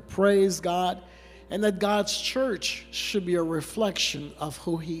serve, to praise God, and that God's church should be a reflection of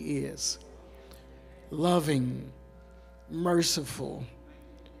who He is. Loving, merciful,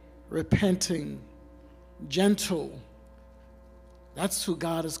 repenting, gentle. That's who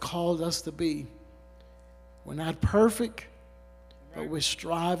God has called us to be. We're not perfect, but we're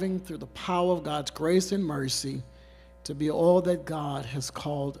striving through the power of God's grace and mercy to be all that God has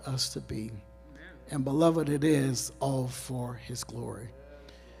called us to be. And beloved, it is all for His glory.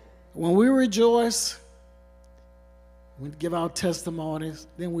 When we rejoice, we give our testimonies,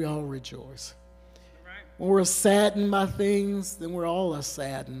 then we all rejoice. When we're saddened by things, then we're all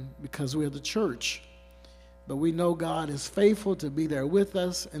saddened because we're the church. But we know God is faithful to be there with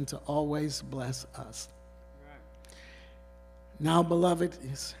us and to always bless us. Now, beloved,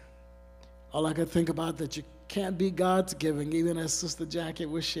 all I can think about that you can't be God's giving, even as Sister Jackie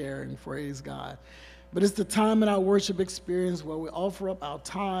was sharing, praise God. But it's the time in our worship experience where we offer up our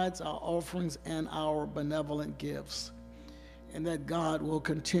tithes, our offerings, and our benevolent gifts, and that God will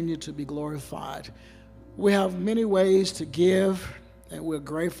continue to be glorified. We have many ways to give, and we're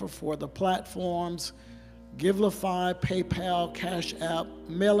grateful for the platforms, Givelify, PayPal, Cash App,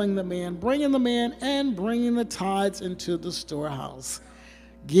 mailing them in, bringing them in, and bringing the tithes into the storehouse.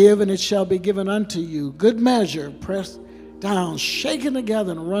 Give, and it shall be given unto you. Good measure, pressed down, shaken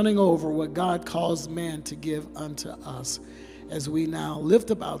together, and running over what God calls man to give unto us, as we now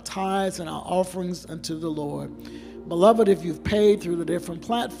lift up our tithes and our offerings unto the Lord. Beloved, if you've paid through the different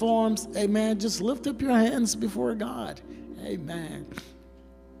platforms, amen, just lift up your hands before God. Amen.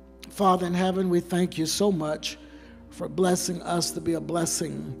 Father in heaven, we thank you so much for blessing us to be a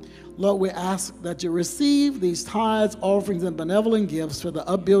blessing. Lord, we ask that you receive these tithes, offerings, and benevolent gifts for the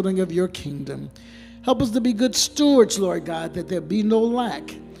upbuilding of your kingdom. Help us to be good stewards, Lord God, that there be no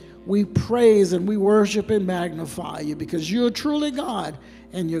lack. We praise and we worship and magnify you because you're truly God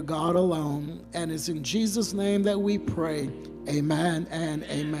and you're God alone. And it's in Jesus' name that we pray. Amen and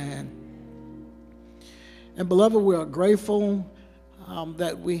amen. And beloved, we are grateful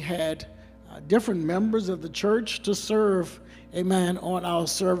that we had different members of the church to serve, amen, on our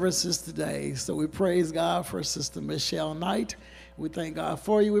services today. So we praise God for Sister Michelle Knight. We thank God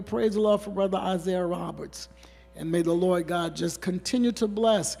for you. We praise the Lord for Brother Isaiah Roberts. And may the Lord God just continue to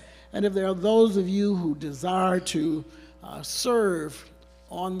bless. And if there are those of you who desire to serve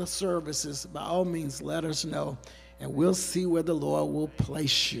on the services, by all means, let us know. And we'll see where the Lord will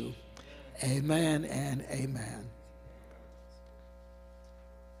place you. Amen and amen.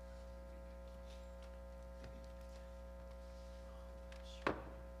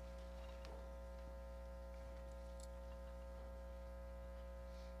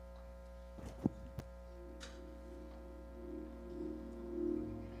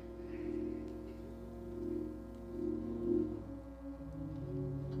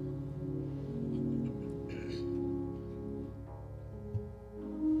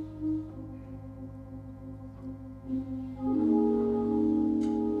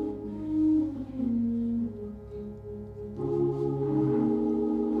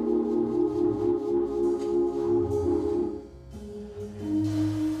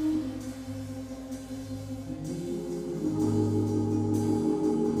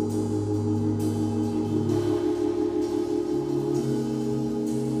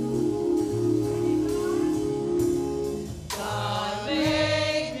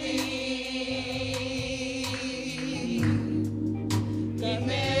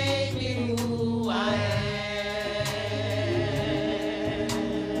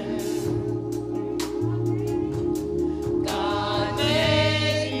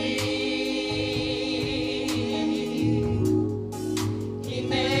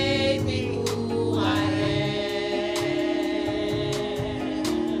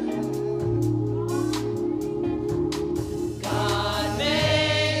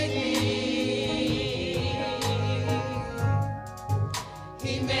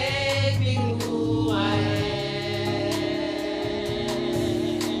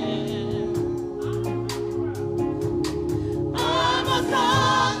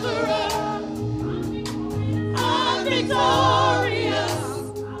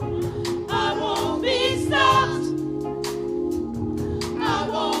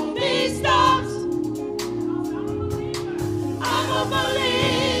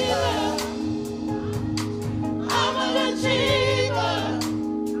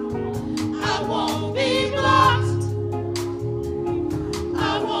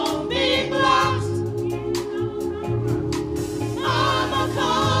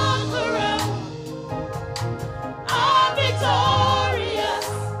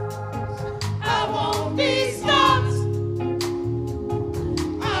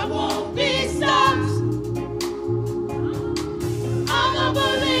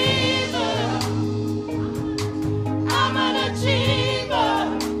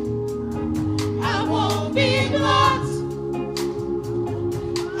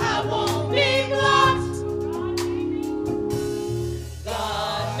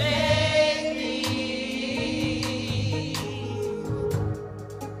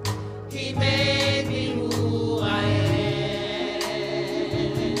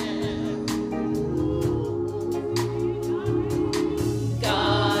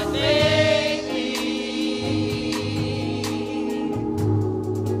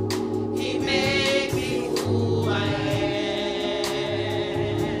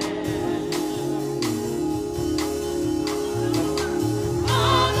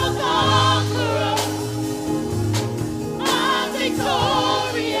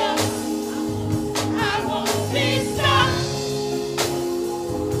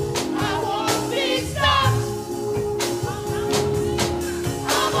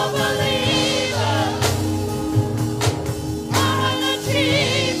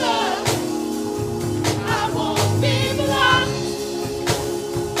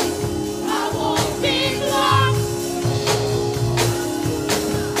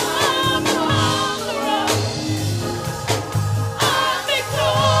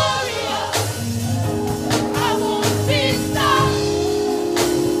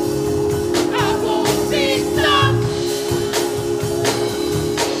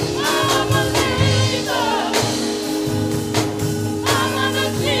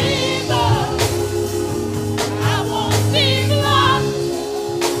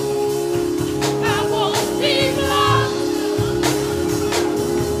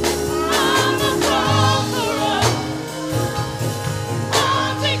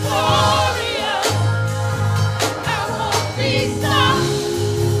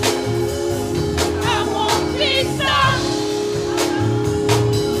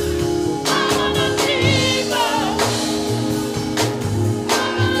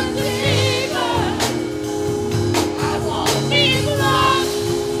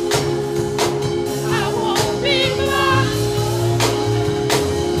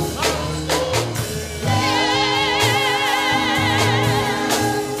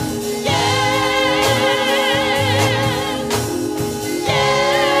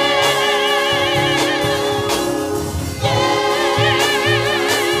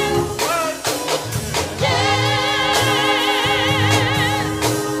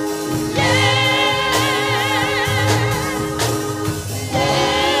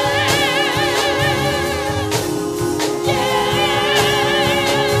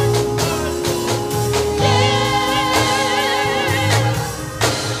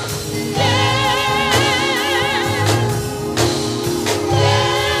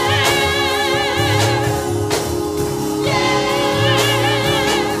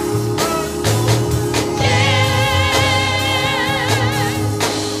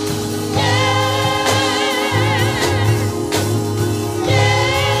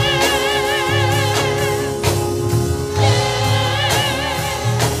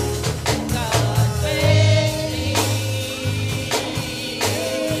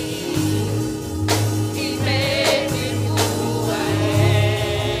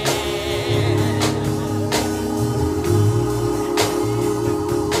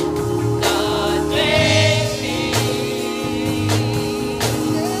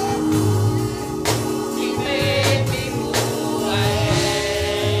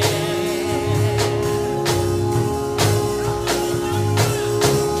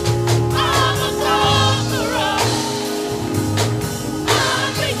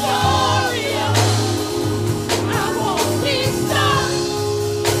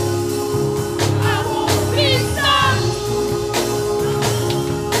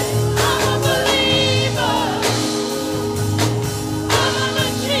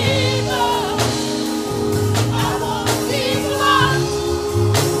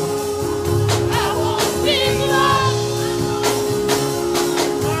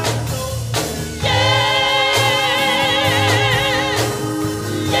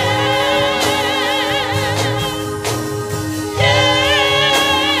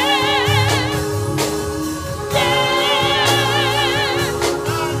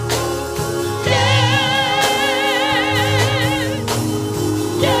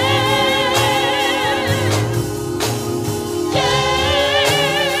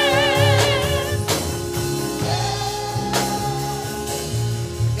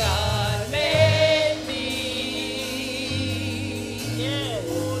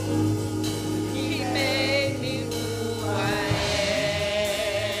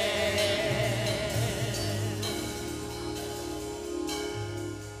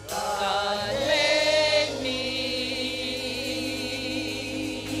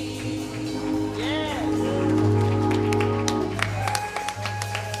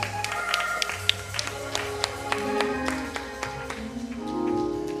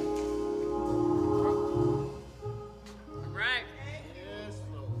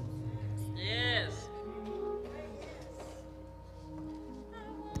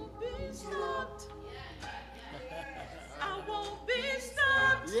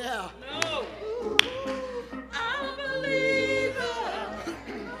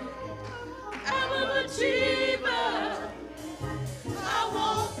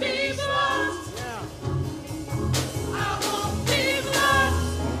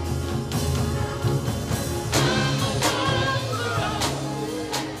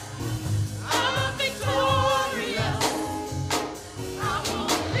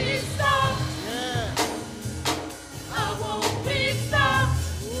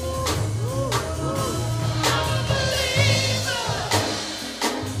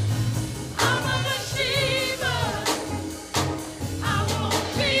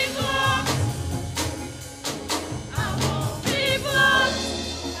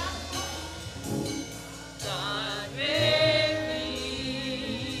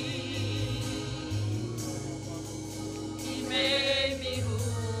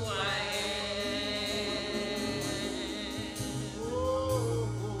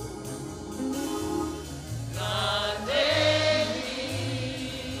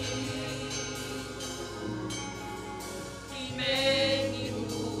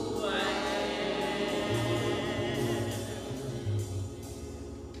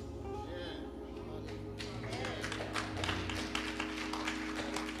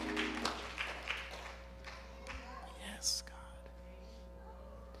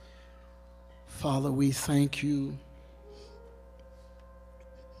 Father, we thank you.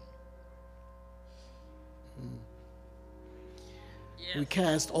 Yes. We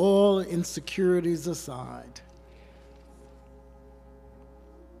cast all insecurities aside.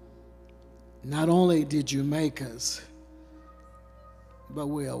 Not only did you make us, but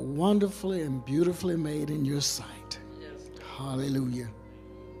we are wonderfully and beautifully made in your sight. Yes. Hallelujah.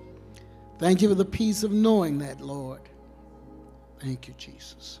 Thank you for the peace of knowing that, Lord. Thank you,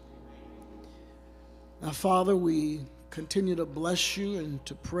 Jesus. Now, Father, we continue to bless you and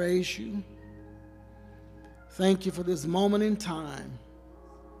to praise you. Thank you for this moment in time,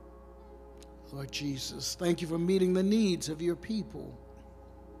 Lord Jesus. Thank you for meeting the needs of your people.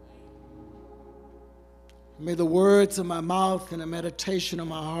 May the words of my mouth and the meditation of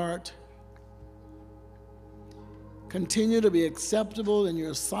my heart continue to be acceptable in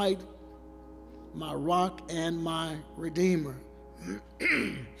your sight, my rock and my redeemer.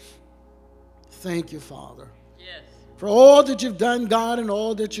 Thank you, Father, Yes. for all that you've done, God, and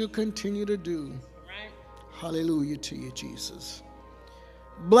all that you continue to do. Right. Hallelujah to you, Jesus.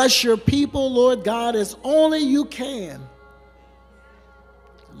 Bless your people, Lord God, as only you can.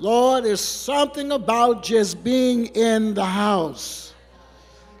 Lord, there's something about just being in the house.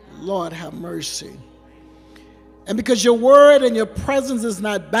 Lord, have mercy. And because your word and your presence is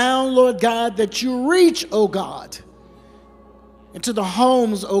not bound, Lord God, that you reach, oh God, into the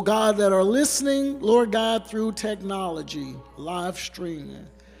homes, oh God, that are listening, Lord God, through technology, live streaming.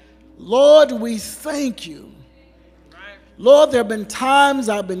 Lord, we thank you. Lord, there have been times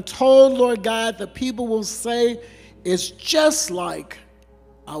I've been told, Lord God, that people will say, it's just like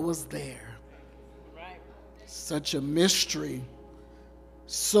I was there. Right. Such a mystery,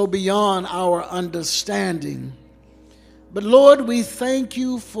 so beyond our understanding. But Lord, we thank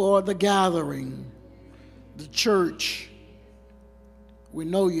you for the gathering, the church. We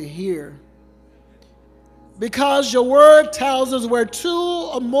know you're here. Because your word tells us where two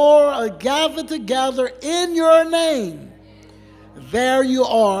or more are gathered together in your name, there you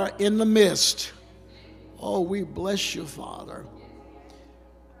are in the midst. Oh, we bless you, Father.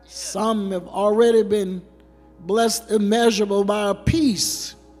 Some have already been blessed immeasurable by a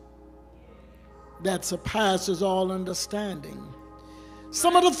peace that surpasses all understanding.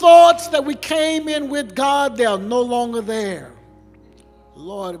 Some of the thoughts that we came in with, God, they are no longer there.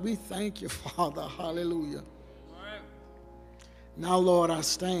 Lord, we thank you, Father. Hallelujah. Now, Lord, I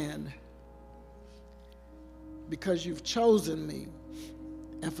stand because you've chosen me.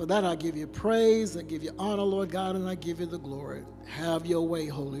 And for that, I give you praise, I give you honor, Lord God, and I give you the glory. Have your way,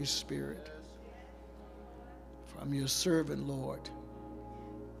 Holy Spirit. From your servant, Lord.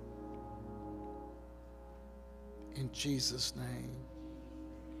 In Jesus' name,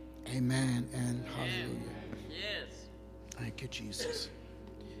 amen and hallelujah. Yes. Thank you, Jesus.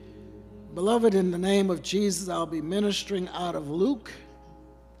 Beloved, in the name of Jesus, I'll be ministering out of Luke,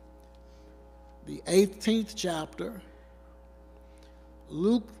 the 18th chapter.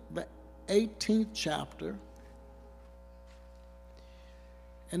 Luke, the 18th chapter.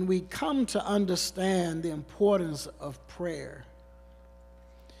 And we come to understand the importance of prayer.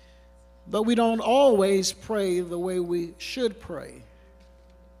 But we don't always pray the way we should pray.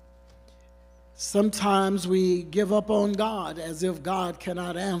 Sometimes we give up on God as if God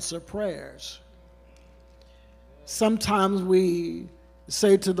cannot answer prayers. Sometimes we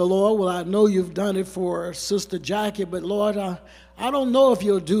say to the Lord, well, I know you've done it for Sister Jackie, but Lord, I don't know if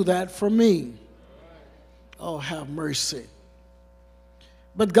you'll do that for me. Oh, have mercy.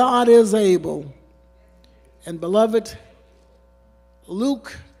 But God is able. And beloved,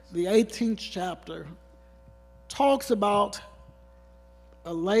 Luke, the 18th chapter, talks about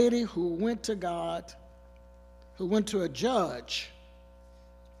a lady who went to God, who went to a judge,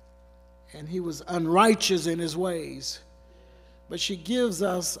 and he was unrighteous in his ways. But she gives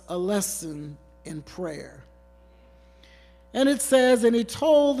us a lesson in prayer. And it says, and he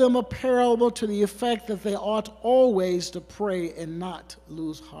told them a parable to the effect that they ought always to pray and not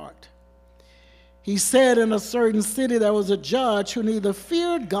lose heart. He said, in a certain city there was a judge who neither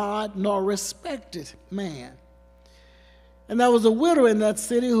feared God nor respected man. And there was a widow in that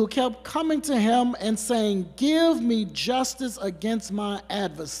city who kept coming to him and saying, give me justice against my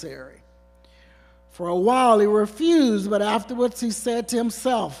adversary. For a while he refused, but afterwards he said to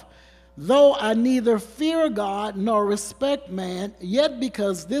himself, though I neither fear God nor respect man, yet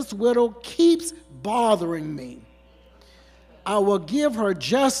because this widow keeps bothering me, I will give her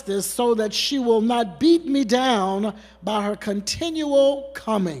justice so that she will not beat me down by her continual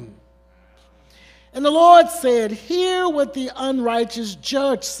coming. And the Lord said, hear what the unrighteous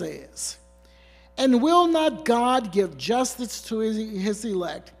judge says. And will not God give justice to his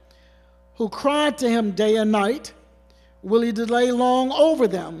elect, who cried to him day and night. Will he delay long over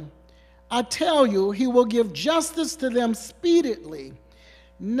them? I tell you, he will give justice to them speedily.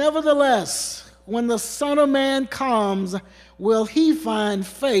 Nevertheless, when the Son of Man comes, will he find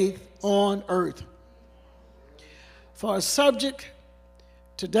faith on earth? For our subject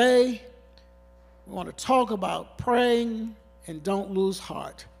today, we want to talk about praying and don't lose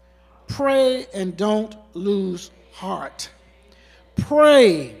heart. Pray and don't lose heart.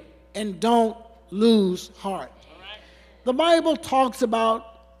 Pray and don't lose heart. The Bible talks about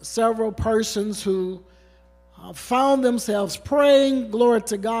several persons who found themselves praying, glory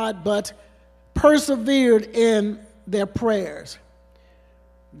to God, but persevered in their prayers.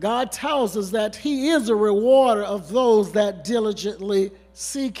 God tells us that he is a rewarder of those that diligently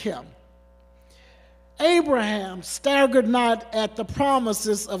seek him. Abraham staggered not at the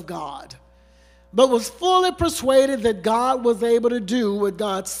promises of God, but was fully persuaded that God was able to do what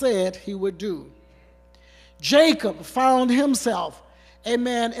God said he would do. Jacob found himself,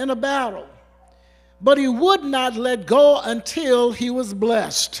 amen, in a battle, but he would not let go until he was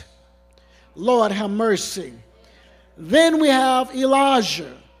blessed. Lord, have mercy. Then we have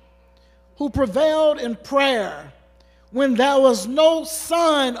Elijah, who prevailed in prayer when there was no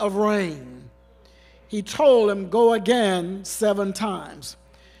sign of rain. He told him, go again 7 times.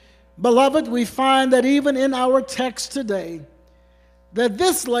 Beloved, we find that even in our text today, that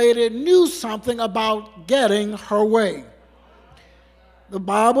this lady knew something about getting her way. The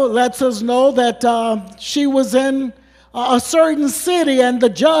Bible lets us know that she was in a certain city and the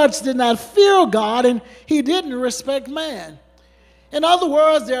judge did not fear God and he didn't respect man. In other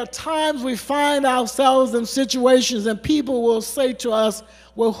words, there are times we find ourselves in situations and people will say to us,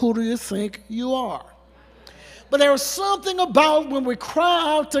 well, who do you think you are? But there is something about when we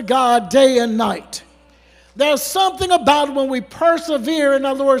cry out to God day and night. There's something about when we persevere. In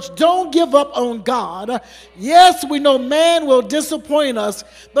other words, don't give up on God. Yes, we know man will disappoint us,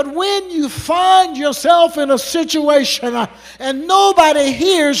 but when you find yourself in a situation and nobody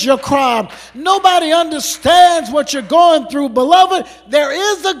hears your cry, nobody understands what you're going through, beloved, there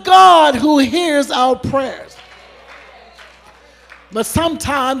is a God who hears our prayers. But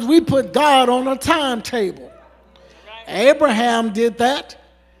sometimes we put God on a timetable. Abraham did that.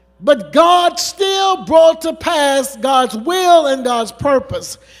 But God still brought to pass God's will and God's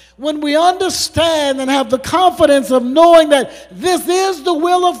purpose. When we understand and have the confidence of knowing that this is the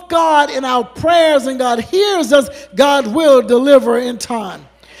will of God in our prayers and God hears us, God will deliver in time.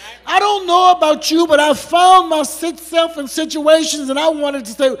 I don't know about you, but I found myself in situations and I wanted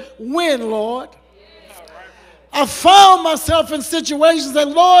to say, when, Lord? I found myself in situations that,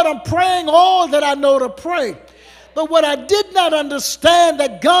 Lord, I'm praying all that I know to pray. But what I did not understand,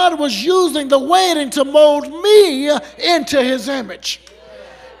 that God was using the waiting to mold me into his image.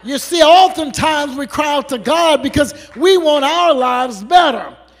 You see, oftentimes we cry out to God because we want our lives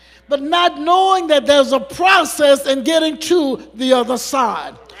better, but not knowing that there's a process in getting to the other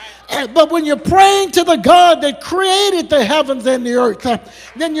side. But when you're praying to the God that created the heavens and the earth,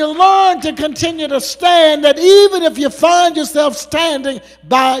 then you learn to continue to stand, that even if you find yourself standing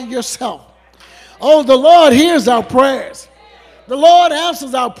by yourself. Oh, the Lord hears our prayers. The Lord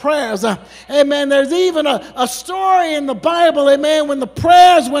answers our prayers. Amen. There's even a story in the Bible, amen, when the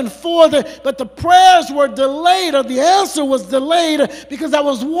prayers went forth, but the prayers were delayed, or the answer was delayed because there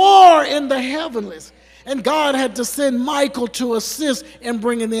was war in the heavenlies. And God had to send Michael to assist in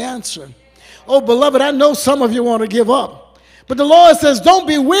bringing the answer. Oh, beloved, I know some of you want to give up. But the Lord says, don't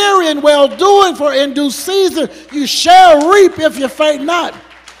be weary in well-doing, for in due season you shall reap if you faint not.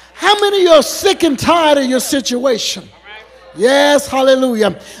 How many of you are sick and tired of your situation? Yes,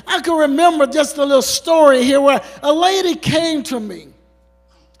 hallelujah. I can remember just a little story here where a lady came to me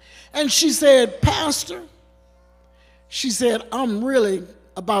and she said, Pastor, she said, I'm really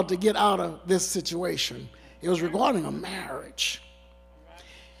about to get out of this situation. It was regarding a marriage.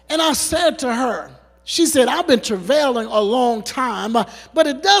 And I said to her, she said, I've been travailing a long time, but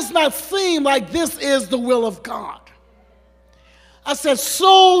it does not seem like this is the will of God. I said,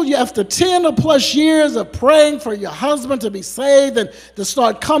 so after 10 or plus years of praying for your husband to be saved and to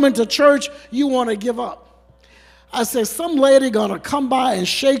start coming to church, you want to give up? I said, some lady going to come by and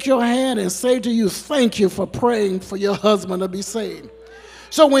shake your hand and say to you, thank you for praying for your husband to be saved.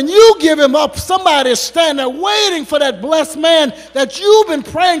 So when you give him up, somebody is standing there waiting for that blessed man that you've been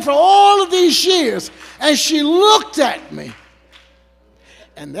praying for all of these years. And she looked at me.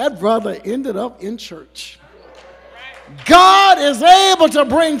 And that brother ended up in church. God is able to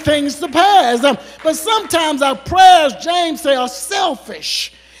bring things to pass. But sometimes our prayers, James says, are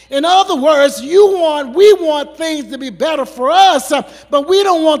selfish. In other words, we want things to be better for us, but we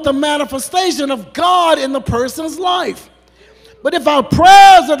don't want the manifestation of God in the person's life. But if our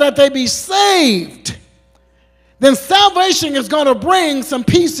prayers are that they be saved, then salvation is going to bring some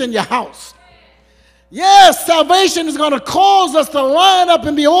peace in your house. Yes, salvation is going to cause us to line up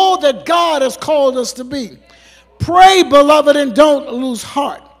and be all that God has called us to be. Pray, beloved, and don't lose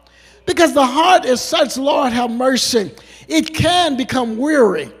heart. Because the heart is such, Lord, have mercy. It can become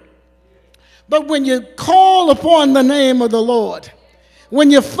weary. But when you call upon the name of the Lord,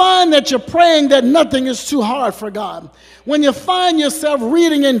 when you find that you're praying that nothing is too hard for God, when you find yourself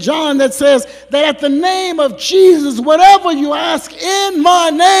reading in John that says that at the name of Jesus, whatever you ask in my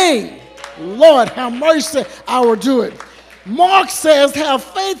name, Lord, have mercy, I will do it. Mark says, have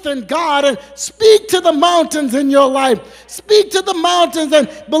faith in God and speak to the mountains in your life. Speak to the mountains and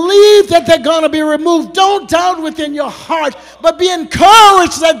believe that they're going to be removed. Don't doubt within your heart, but be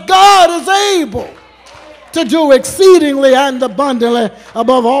encouraged that God is able to do exceedingly and abundantly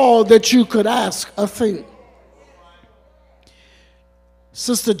above all that you could ask or think.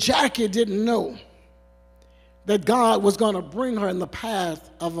 Sister Jackie didn't know that God was going to bring her in the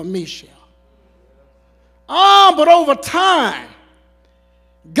path of a Michelle. But over time,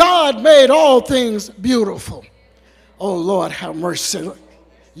 God made all things beautiful. Oh, Lord, have mercy.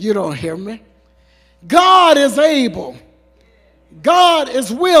 You don't hear me. God is able. God is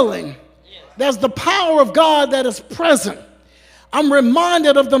willing. There's the power of God that is present. I'm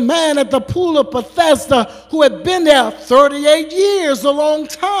reminded of the man at the pool of Bethesda who had been there 38 years, a long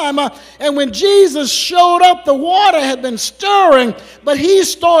time. And when Jesus showed up, the water had been stirring, but he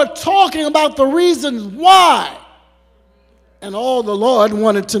started talking about the reasons why. And all the Lord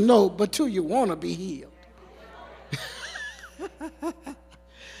wanted to know, but do you want to be healed?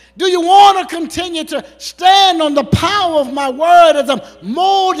 Do you want to continue to stand on the power of my word as I'm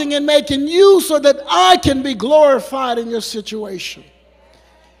molding and making you so that I can be glorified in your situation?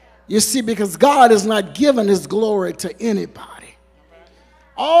 You see, because God has not given his glory to anybody.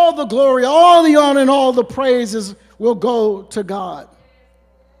 All the glory, all the honor, and all the praises will go to God.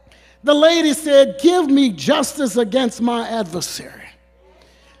 The lady said, give me justice against my adversary.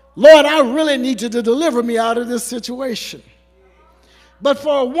 Lord, I really need you to deliver me out of this situation. But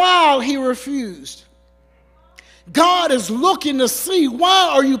for a while, he refused. God is looking to see, why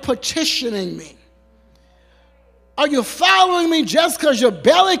are you petitioning me? Are you following me just because your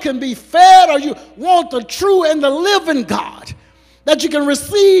belly can be fed, or you want the true and the living God, that you can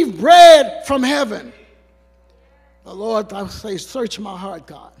receive bread from heaven? The Lord, I say, search my heart,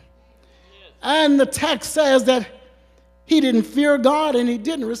 God. And the text says that he didn't fear God and he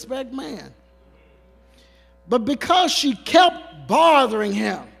didn't respect man. But because she kept bothering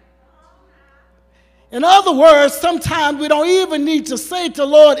him. In other words, sometimes we don't even need to say to the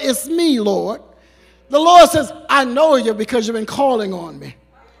Lord, it's me, Lord. The Lord says, I know you because you've been calling on me.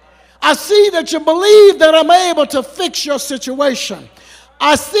 I see that you believe that I'm able to fix your situation.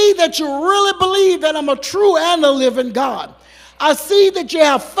 I see that you really believe that I'm a true and a living God. I see that you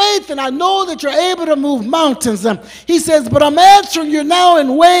have faith, and I know that you're able to move mountains. He says, but I'm answering you now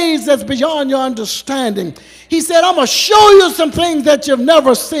in ways that's beyond your understanding. He said, I'm going to show you some things that you've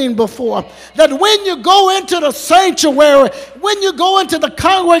never seen before. That when you go into the sanctuary, when you go into the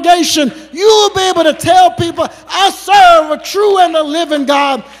congregation, you'll be able to tell people, I serve a true and a living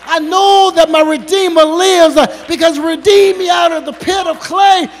God. I know that my Redeemer lives because he redeemed me out of the pit of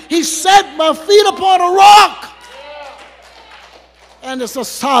clay. He set my feet upon a rock. And it's a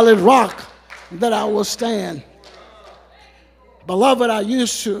solid rock that I will stand. Beloved, I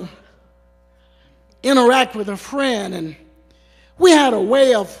used to interact with a friend, and we had a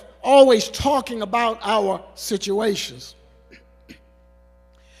way of always talking about our situations.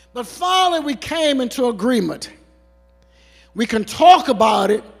 But finally, we came into agreement. We can talk about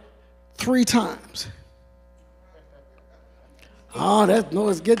it 3 times. Oh, that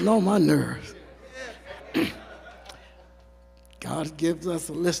noise is getting on my nerves. God gives us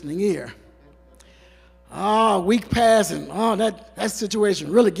a listening ear. A week passed, and that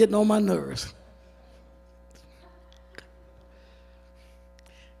situation really getting on my nerves.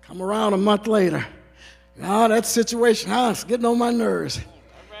 Come around a month later. That situation, it's getting on my nerves.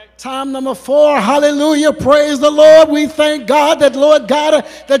 Time number 4, hallelujah, praise the Lord. We thank God that, Lord God,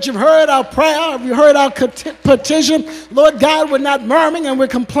 that you've heard our prayer, you've heard our petition. Lord God, we're not murmuring and we're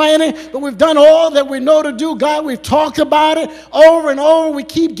complaining, but we've done all that we know to do, God. We've talked about it over and over. We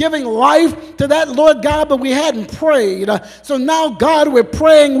keep giving life to that, Lord God, but we hadn't prayed. So now, God, we're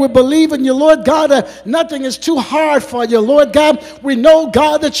praying, we're believing you, Lord God, nothing is too hard for you, Lord God. We know,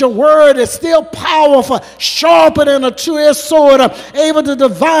 God, that your word is still powerful, sharper than a two-edged sword, able to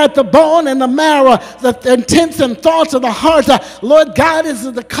divide the bone and the marrow, the intents and thoughts of the heart. Lord God, this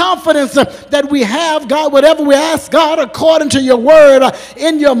is the confidence that we have, God, whatever we ask, God, according to your word,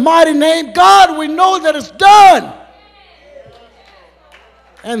 in your mighty name. God, we know that it's done.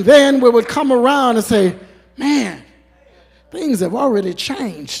 And then we would come around and say, man, things have already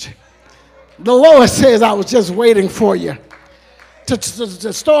changed. The Lord says, I was just waiting for you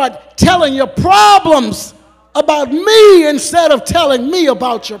to start telling your problems about me instead of telling me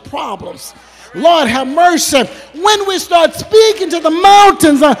about your problems. Lord, have mercy. When we start speaking to the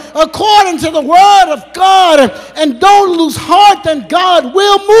mountains according to the word of God and don't lose heart, then God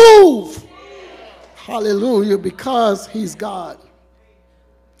will move. Hallelujah, because he's God.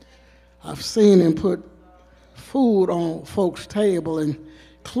 I've seen him put food on folks' table and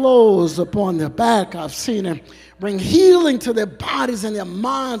clothes upon their back. I've seen him bring healing to their bodies and their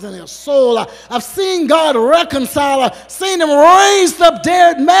minds and their soul. I've seen God reconcile. I've seen him raise up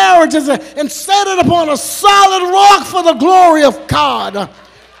dead marriages and set it upon a solid rock for the glory of God.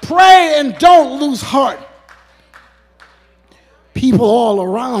 Pray and don't lose heart. People all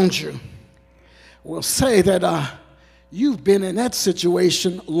around you will say that you've been in that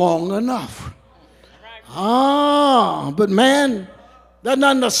situation long enough. But man doesn't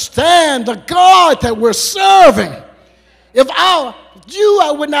understand the God that we're serving. If I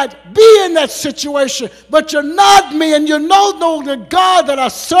would not be in that situation, but you're not me, and you know the God that I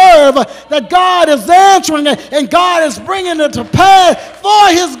serve, that God is answering it, and God is bringing it to pass for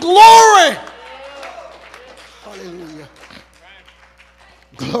his glory. Hallelujah.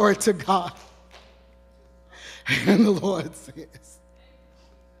 Glory to God. And the Lord says,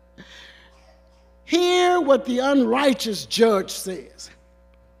 hear what the unrighteous judge says.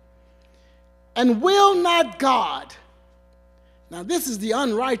 And will not God, now this is the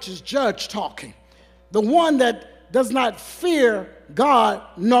unrighteous judge talking, the one that does not fear God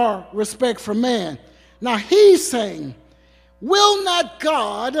nor respect for man. Now he's saying, will not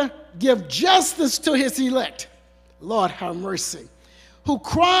God give justice to his elect? Lord have mercy. Who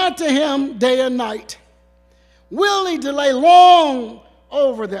cry to him day and night. Will he delay long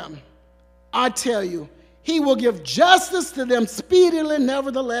over them? I tell you, he will give justice to them speedily.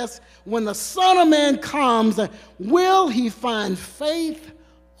 Nevertheless, when the Son of Man comes, will he find faith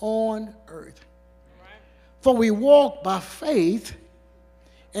on earth? For we walk by faith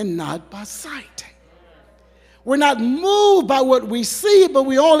and not by sight. We're not moved by what we see, but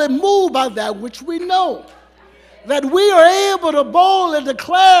we only move by that which we know. That we are able to boldly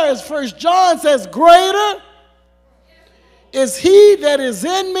declare, as 1 John says, greater is he that is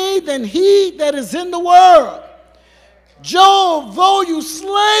in me than he that is in the world. Job, though you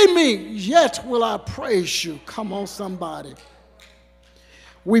slay me, yet will I praise you. Come on, somebody.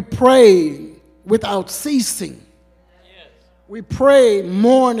 We pray without ceasing. We pray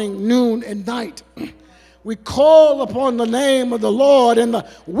morning, noon, and night. We call upon the name of the Lord in the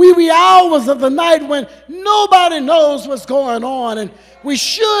wee hours of the night when nobody knows what's going on. And we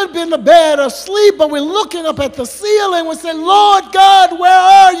should be in the bed asleep, but we're looking up at the ceiling. We say, Lord God, where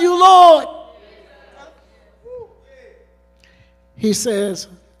are you, Lord? He says,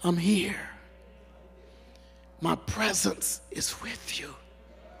 I'm here. My presence is with you.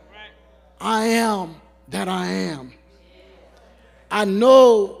 I am that I am. I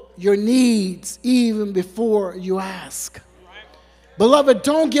know your needs even before you ask. Beloved,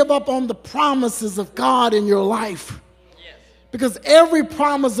 don't give up on the promises of God in your life. Because every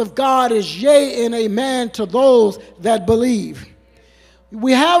promise of God is yea and amen to those that believe.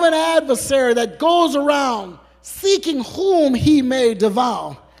 We have an adversary that goes around seeking whom he may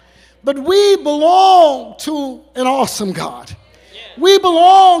devour. But we belong to an awesome God. We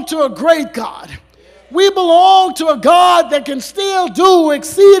belong to a great God. We belong to a God that can still do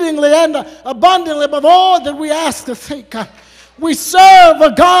exceedingly and abundantly above all that we ask to think. We serve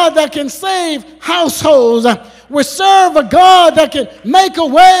a God that can save households. We serve a God that can make a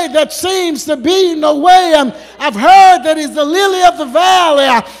way that seems to be no way. I've heard that he's the lily of the valley.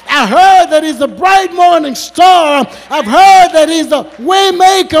 I heard that he's the bright morning star. I've heard that he's the way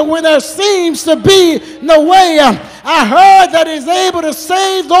maker when there seems to be no way. I heard that he's able to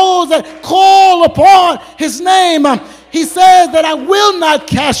save those that call upon his name. He says that I will not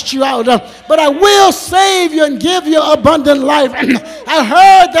cast you out, but I will save you and give you abundant life. I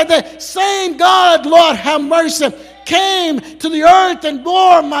heard that the same God, Lord have mercy, came to the earth and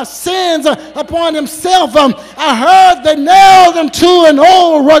bore my sins upon himself. I heard they nailed him to an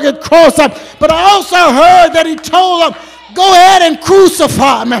old rugged cross, but I also heard that he told them, go ahead and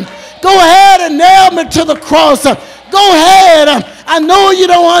crucify me. Go ahead and nail me to the cross. Go ahead. I know you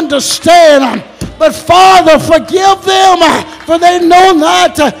don't understand, but Father, forgive them, for they know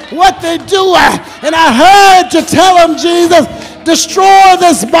not what they do. And I heard you tell them, Jesus, destroy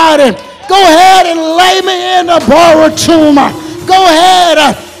this body. Go ahead and lay me in a borrowed tomb. Go ahead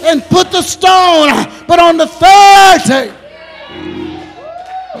and put the stone. But on the third day,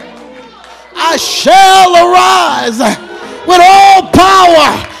 I shall arise with all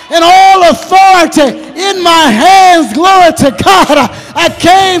power and all authority in my hands. Glory to God. I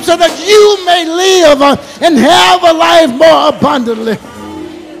came so that you may live and have a life more abundantly.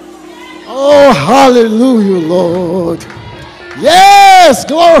 Oh, hallelujah, Lord. Yes,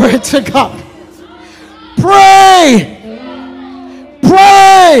 glory to God. Pray.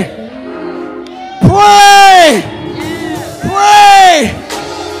 Pray. Pray. Pray.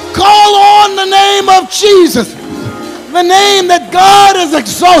 Call on the name of Jesus. The name that God is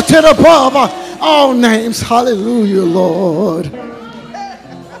exalted above all names. Hallelujah, Lord.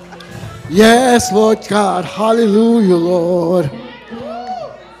 Yes, Lord God. Hallelujah, Lord.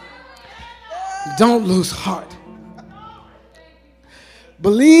 Don't lose heart.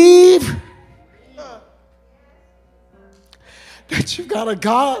 Believe that you've got a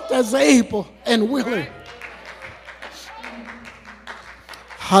God that's able and willing.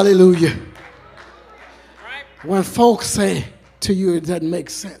 Hallelujah. When folks say to you it doesn't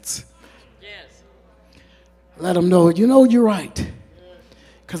make sense, let them know, you know, you're right.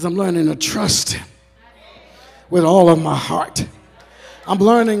 Because I'm learning to trust him with all of my heart. I'm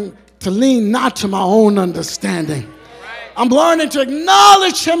learning to lean not to my own understanding. I'm learning to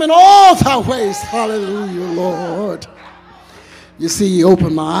acknowledge him in all thy ways. Hallelujah, Lord. You see, he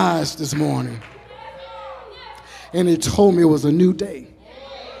opened my eyes this morning. And he told me it was a new day.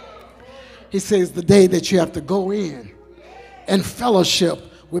 He says the day that you have to go in and fellowship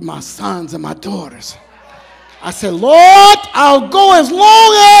with my sons and my daughters. I said, Lord, I'll go as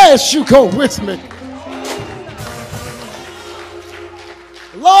long as you go with me.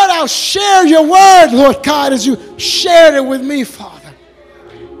 Lord, I'll share your word, Lord God, as you shared it with me, Father.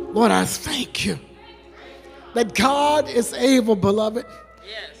 Lord, I thank you that God is able, beloved,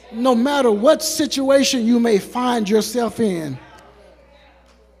 no matter what situation you may find yourself in.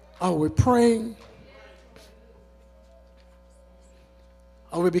 Are we praying?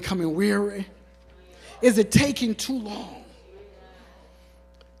 Are we becoming weary? Is it taking too long?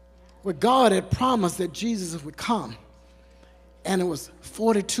 Well, God had promised that Jesus would come. And it was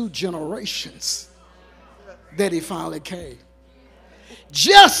 42 generations that he finally came.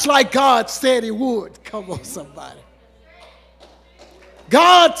 Just like God said he would. Come on, somebody.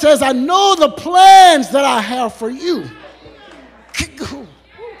 God says, I know the plans that I have for you.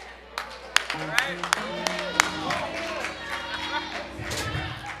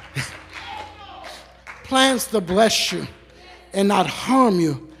 Plans to bless you and not harm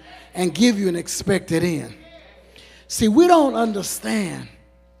you and give you an expected end. See, we don't understand.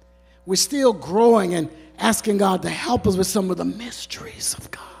 We're still growing and asking God to help us with some of the mysteries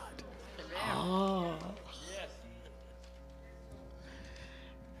of God. Oh.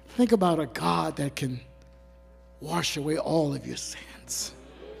 Think about a God that can wash away all of your sins.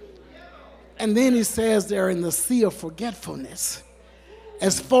 And then he says they're in the sea of forgetfulness,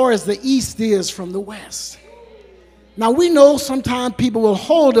 as far as the east is from the west. Now, we know sometimes people will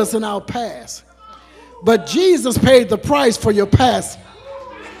hold us in our past. But Jesus paid the price for your past.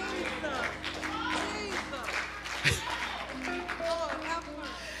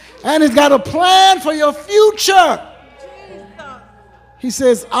 And he's got a plan for your future. He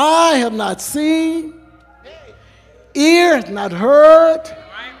says, eye have not seen, ear has not heard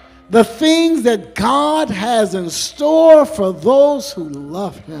the things that God has in store for those who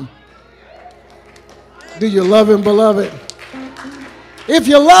love him. Do you love him, beloved? If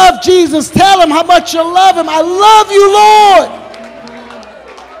you love Jesus, tell him how much you love him. I love you, Lord.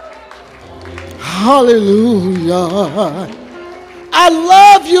 Hallelujah. I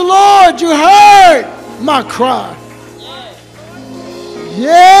love you, Lord. You heard my cry.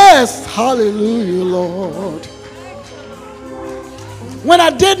 Yes, hallelujah, Lord. When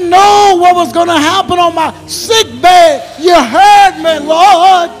I didn't know what was going to happen on my sick bed, you heard me,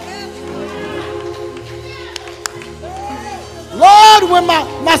 Lord. Lord, when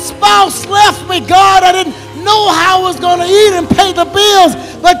my spouse left me, God, I didn't know how I was going to eat and pay the bills,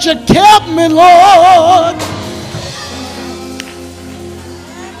 but you kept me, Lord.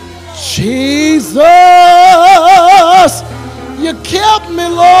 Jesus, you kept me,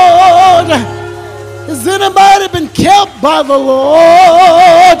 Lord. Has anybody been kept by the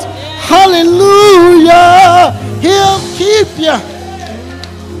Lord? Hallelujah. He'll keep you.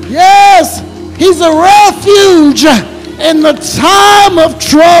 Yes, he's a refuge in the time of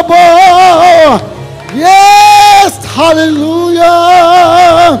trouble. Yes,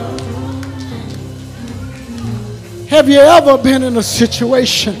 hallelujah. Have you ever been in a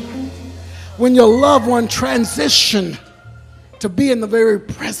situation when your loved one transitioned to be in the very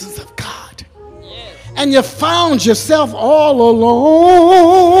presence of God, and you found yourself all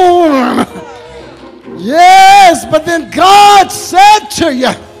alone? Yes, but then God said to you,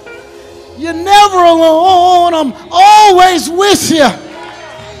 you're never alone. I'm always with you.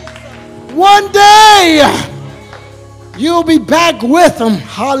 One day, you'll be back with him.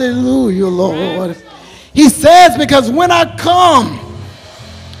 Hallelujah, Lord. He says, because when I come,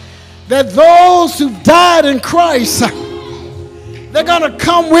 that those who died in Christ, they're going to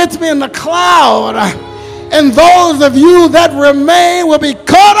come with me in the cloud. And those of you that remain will be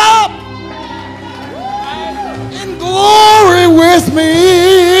caught up in glory with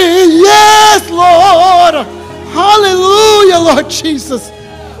me. Yes, Lord. Hallelujah, Lord Jesus.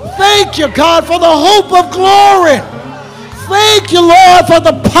 Thank you, God, for the hope of glory. Thank you, Lord, for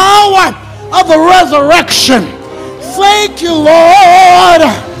the power of the resurrection. Thank you, Lord,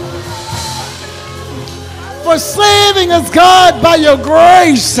 for saving us, God, by your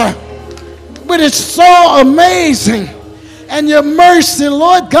grace. But it's so amazing. And your mercy,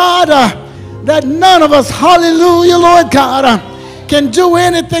 Lord God, that none of us, hallelujah, Lord God, can do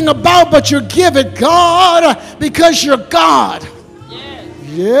anything about, but you give it, God, because you're God.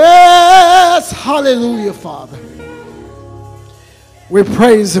 Yes, hallelujah, Father. We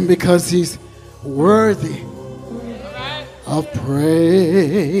praise him because he's worthy of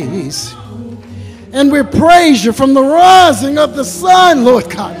praise. And we praise you from the rising of the sun, Lord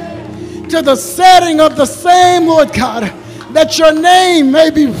God, to the setting of the same, Lord God, that your name may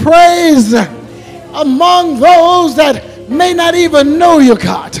be praised among those that may not even know you,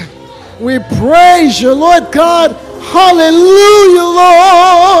 God. We praise you, Lord God. Hallelujah,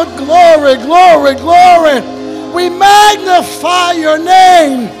 Lord. Glory, glory, glory. We magnify your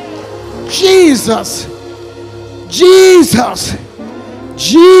name, Jesus. Jesus.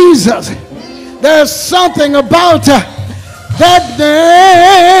 Jesus. There's something about that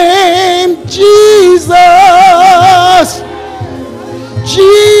name, Jesus.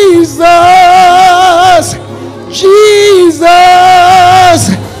 Jesus. Jesus.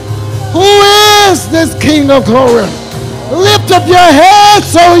 Who is this King of glory? Lift up your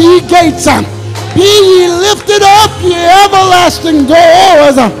heads, O ye gates. Be ye lifted up, ye everlasting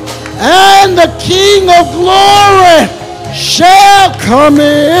doors, and the King of glory shall come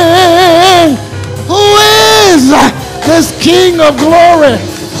in. Who is this King of glory?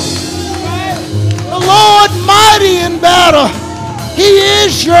 The Lord mighty in battle. He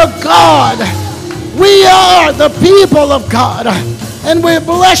is your God. We are the people of God, and we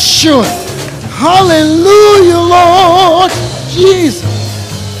bless you. Hallelujah, Lord Jesus.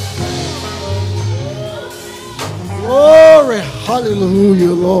 Glory,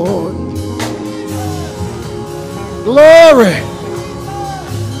 hallelujah, Lord. Glory,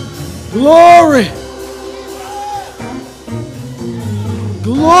 glory,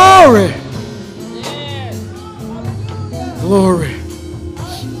 glory, glory.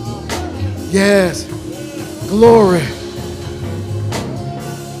 Yes, glory,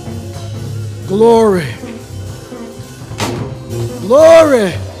 glory,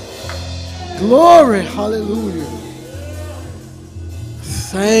 glory, glory, hallelujah.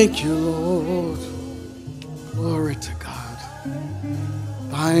 Thank you, Lord. Glory to God.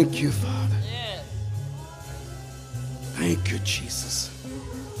 Thank you, Father. Thank you, Jesus.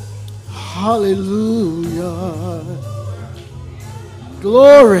 Hallelujah.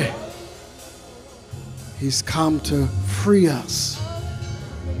 Glory. He's come to free us.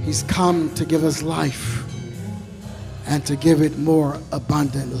 He's come to give us life and to give it more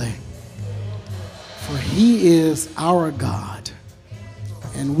abundantly. For he is our God,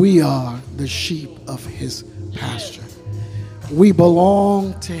 and we are the sheep of his pasture. We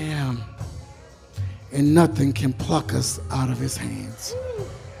belong to him, and nothing can pluck us out of his hands.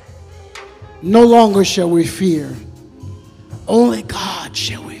 No longer shall we fear. Only God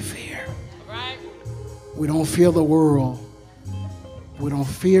shall we fear. We don't fear the world. We don't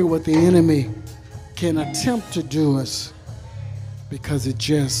fear what the enemy can attempt to do us, because it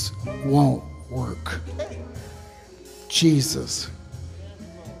just won't work. Jesus,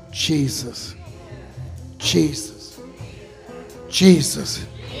 Jesus, Jesus, Jesus,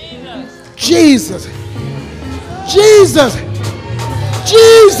 Jesus, Jesus,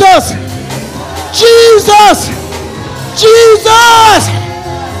 Jesus, Jesus, Jesus,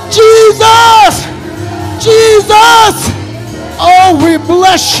 Jesus, Jesus. Oh, we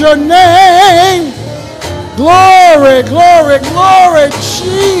bless your name. Glory, glory, glory,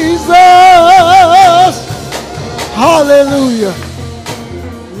 Jesus. Hallelujah.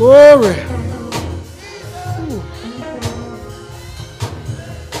 Glory.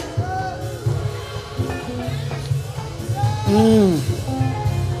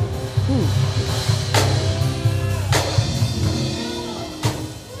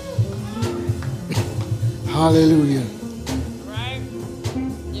 Hallelujah. Right?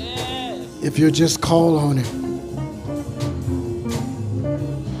 Yes. If you just call on him,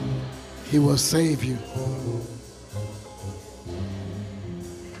 he will save you.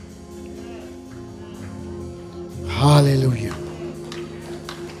 Hallelujah.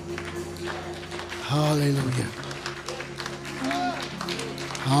 Hallelujah.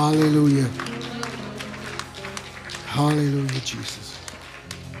 Hallelujah. Hallelujah, Jesus.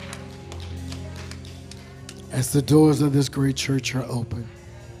 As the doors of this great church are open,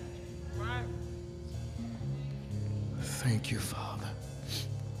 thank you, Father.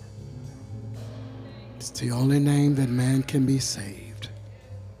 It's the only name that man can be saved.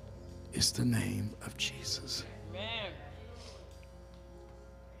 It's the name of Jesus. Amen.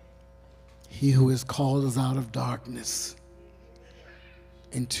 He who has called us out of darkness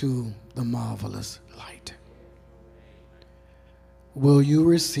into the marvelous light. Will you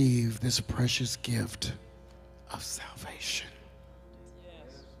receive this precious gift of salvation?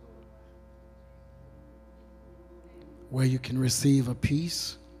 Yes. Where you can receive a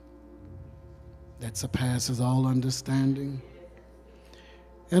peace that surpasses all understanding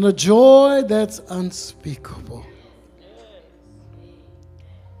and a joy that's unspeakable.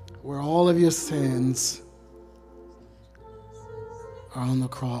 Where all of your sins are on the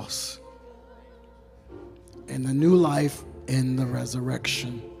cross and the new life in the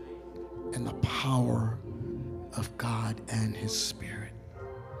resurrection and the power of God and his Spirit.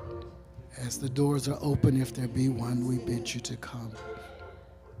 As the doors are open, if there be one, we bid you to come.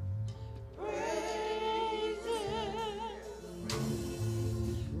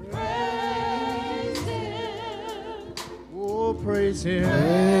 Oh, praise him.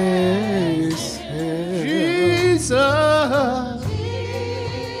 Praise him. Jesus.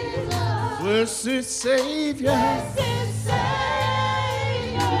 Blessed Savior.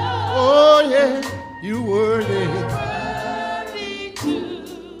 Oh, yeah, you worthy.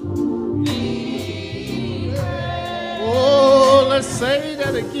 Oh, let's say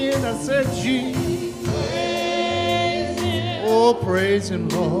that again. I said, Jesus. Oh, praise him,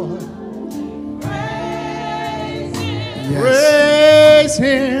 Lord. Yes. Praise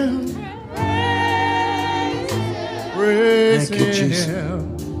him. Praise Thank you, Jesus.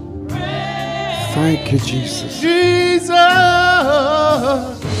 him. Thank you, Jesus. Jesus.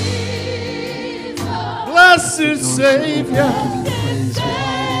 Blessed Savior.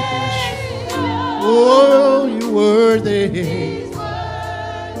 Oh, you worthy.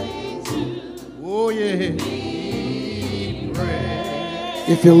 Oh, yeah.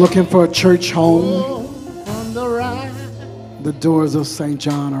 If you're looking for a church home, On the right. the doors of St.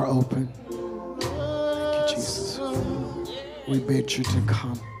 John are open. Thank you, Jesus. We bid you to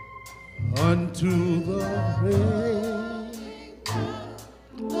come. Unto the way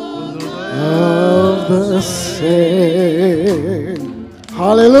Of the same.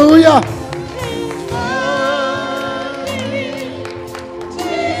 Hallelujah.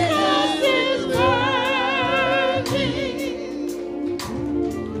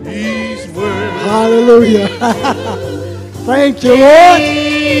 He's worthy. Hallelujah. Thank you, Lord.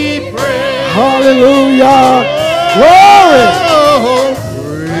 Hallelujah. Glory.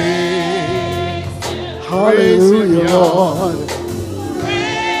 Hallelujah, Lord.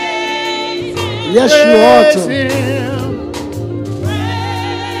 Yes, you ought to.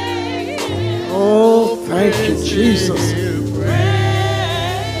 Oh, thank you, Jesus.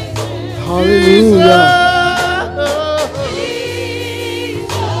 Hallelujah.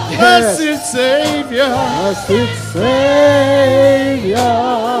 Yes. Blessed Savior. Blessed Savior.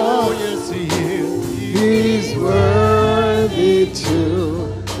 Oh, yes, he is. He's worthy to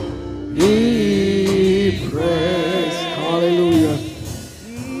be praised. Hallelujah.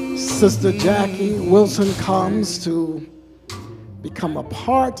 Sister Jackie Wilson comes to become a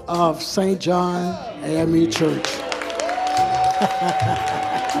part of St. John AME Church.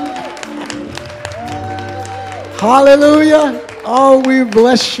 Hallelujah. Oh, we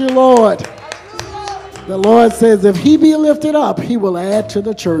bless you, Lord. The Lord says, if he be lifted up, he will add to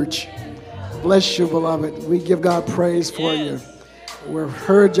the church. Bless you, beloved. We give God praise for you. We've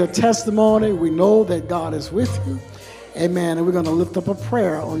heard your testimony. We know that God is with you. Amen. And we're going to lift up a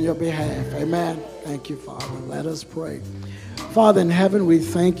prayer on your behalf. Amen. Thank you, Father. Let us pray. Father in heaven, we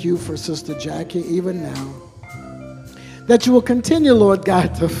thank you for Sister Jackie even now. That you will continue, Lord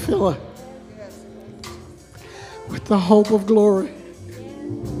God, to fill her with the hope of glory.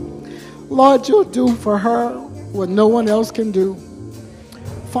 Lord, you'll do for her what no one else can do.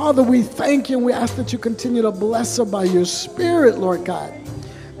 Father, we thank you and we ask that you continue to bless her by your Spirit, Lord God.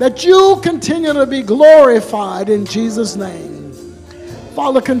 That you continue to be glorified in Jesus' name.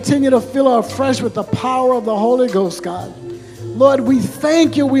 Father, continue to fill her afresh with the power of the Holy Ghost, God. Lord, we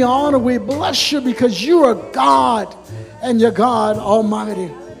thank you, we honor, we bless you because you are God and you're God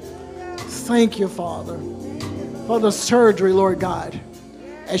Almighty. Thank you, Father, for the surgery, Lord God,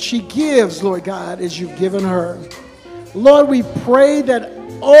 as she gives, Lord God, as you've given her. Lord, we pray that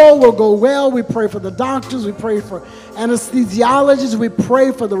all will go well. We pray for the doctors. We pray for anesthesiologists. We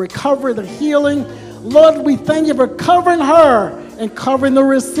pray for the recovery, the healing. Lord, we thank you for covering her and covering the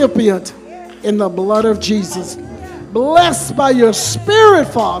recipient in the blood of Jesus. Blessed by your Spirit,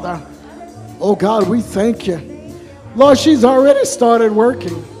 Father. Oh, God, we thank you. Lord, she's already started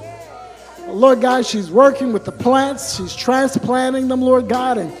working. Lord God, she's working with the plants. She's transplanting them, Lord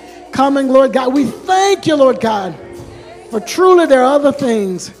God, and coming, Lord God. We thank you, Lord God, for truly there are other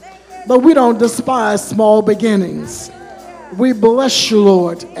things, but we don't despise small beginnings. We bless you,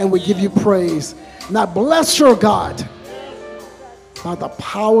 Lord, and we give you praise. Now bless your God by the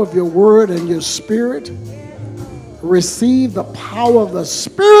power of your word and your Spirit. Receive the power of the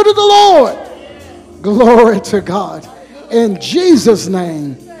Spirit of the Lord. Glory to God. In Jesus'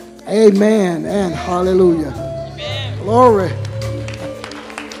 name, amen and hallelujah. Amen. Glory.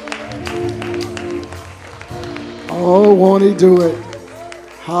 Oh, won't he do it?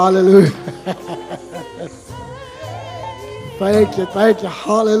 Hallelujah. Thank you,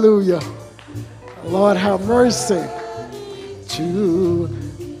 hallelujah. Lord, have mercy.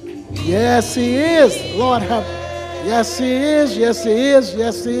 Yes, he is. Lord, have, yes, he is, yes, he is,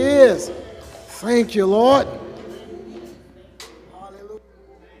 yes, he is. Thank you, Lord. Hallelujah.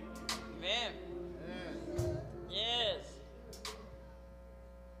 Amen. Yes.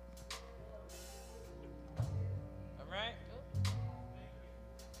 All right.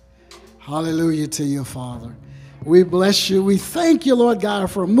 Hallelujah to you, Father. We bless you. We thank you, Lord God,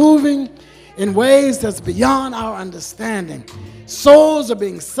 for moving in ways that's beyond our understanding. Souls are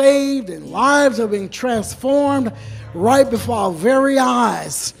being saved and lives are being transformed right before our very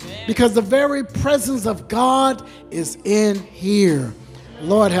eyes because the very presence of God is in here.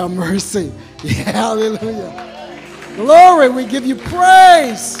 Lord, have mercy. Yeah, hallelujah. Glory, we give you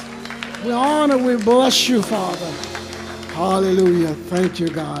praise. We honor, we bless you, Father. Hallelujah. Thank you,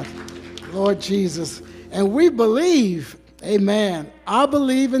 God. Lord Jesus. And we believe, amen, I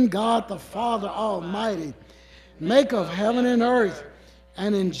believe in God the Father Almighty, maker of heaven and earth,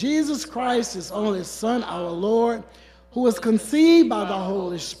 and in Jesus Christ, his only Son, our Lord, who was conceived by the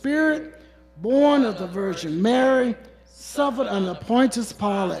Holy Spirit, born of the Virgin Mary, suffered under Pontius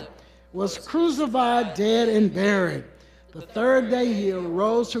Pilate, was crucified, dead, and buried. The third day he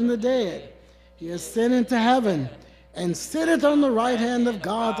arose from the dead. He ascended into heaven and sitteth on the right hand of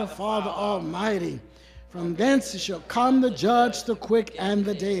God the Father Almighty. From thence he shall come to judge the quick and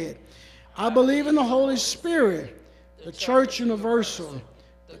the dead. I believe in the Holy Spirit, the church universal,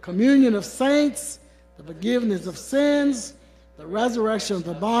 the communion of saints, the forgiveness of sins, the resurrection of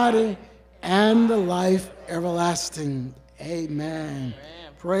the body, and the life everlasting. Amen.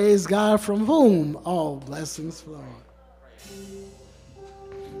 Praise God, from whom all blessings flow.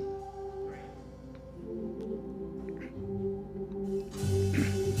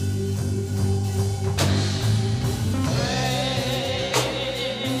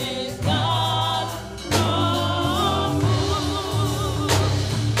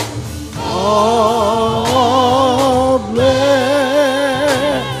 All blessings,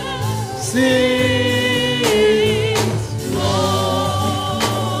 Lord.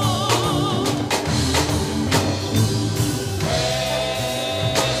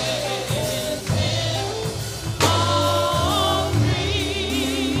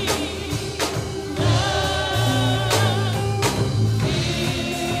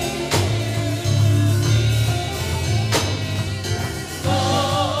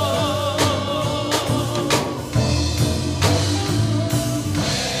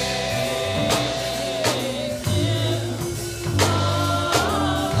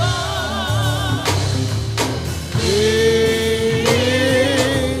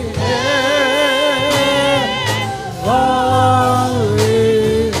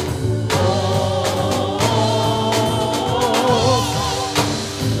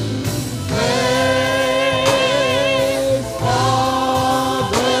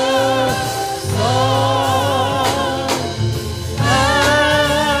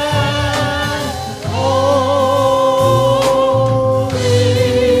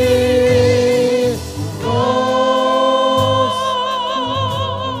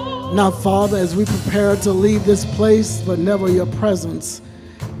 Now, Father, as we prepare to leave this place, but never your presence,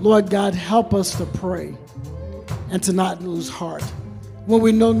 Lord God, help us to pray and to not lose heart. When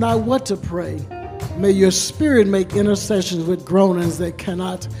we know not what to pray, may your Spirit make intercessions with groanings that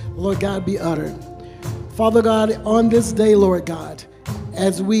cannot, Lord God, be uttered. Father God, on this day, Lord God,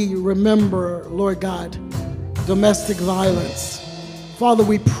 as we remember, Lord God, domestic violence, Father,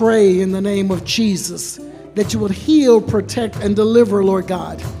 we pray in the name of Jesus that you would heal, protect, and deliver, Lord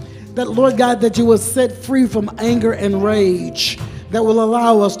God. That, Lord God, that you will set free from anger and rage that will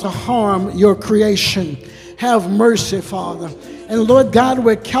allow us to harm your creation. Have mercy, Father. And Lord God,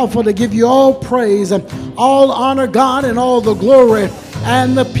 we're careful to give you all praise and all honor, God, and all the glory.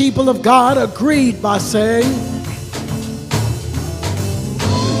 And the people of God agreed by saying,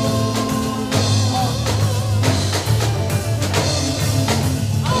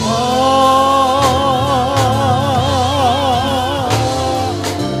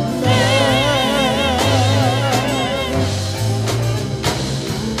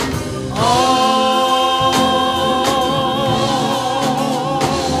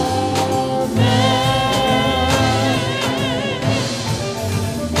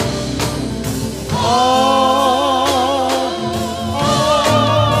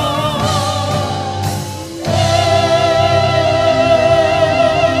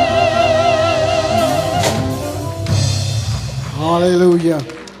 hallelujah.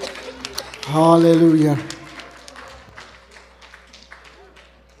 Hallelujah.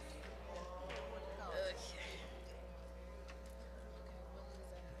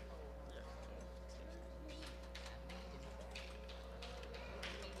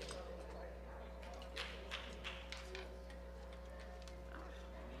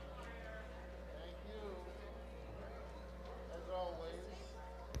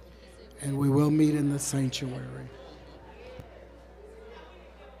 And we will meet in the sanctuary.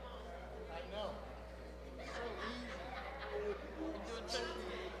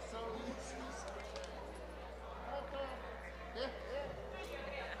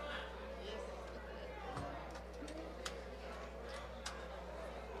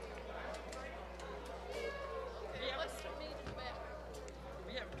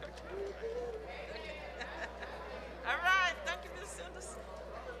 All right, thank you, Miss Sanders.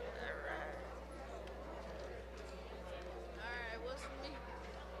 All right. All right, what's for me?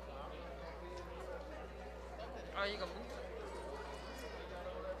 Oh, you gonna move it?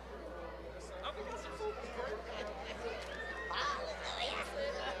 Oh, we got some food.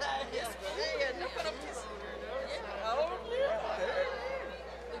 Yeah, no but a piece. Yeah, oh yeah.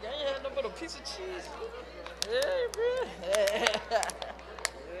 Look, I ain't had no but a piece of cheese. Hey, bro. Yeah.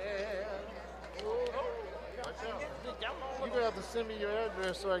 You're going to have to send me your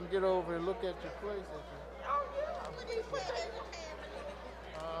address so I can get over and look at your place. Oh, yeah. Look at you put that in your hand.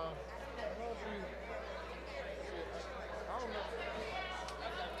 I don't know.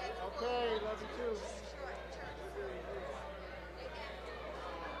 Okay, love you too.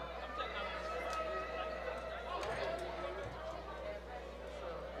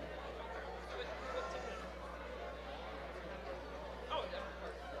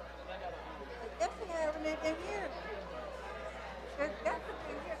 Definitely having it in here. There's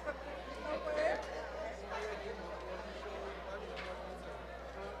definitely in here somewhere.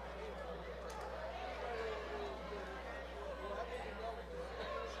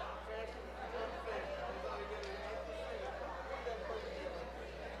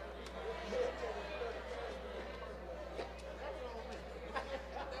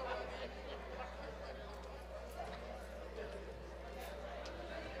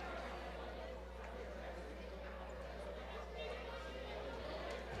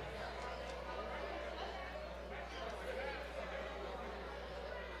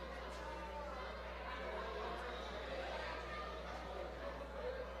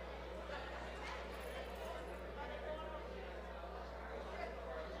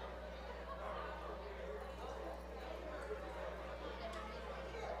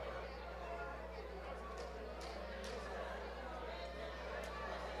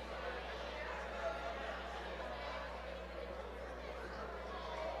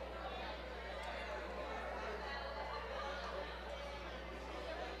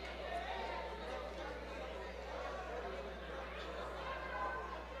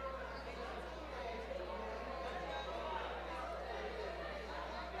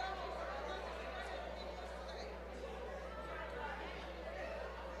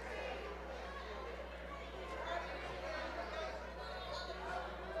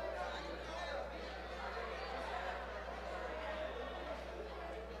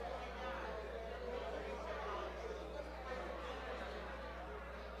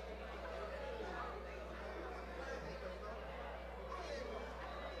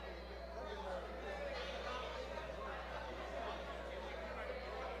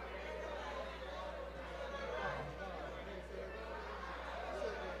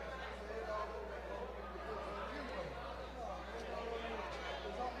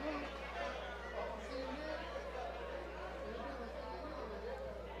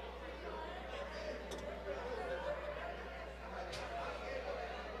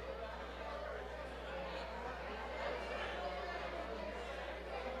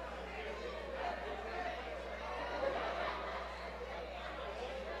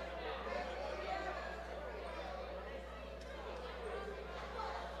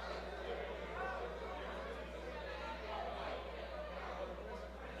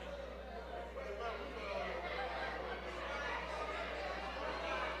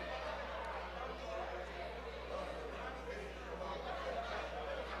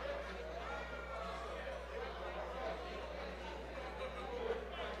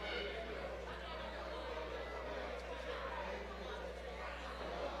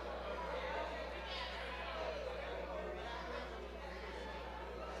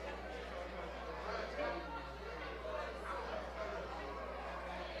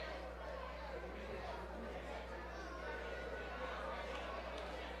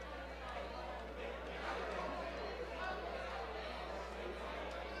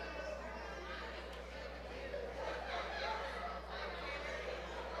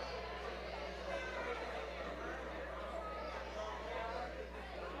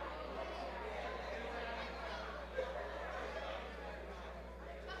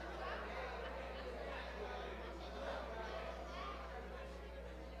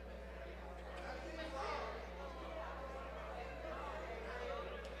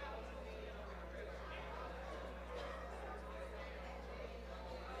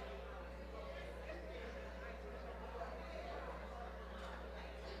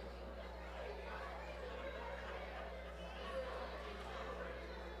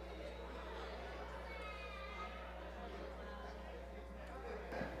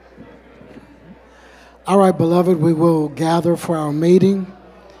 All right, beloved, we will gather for our meeting.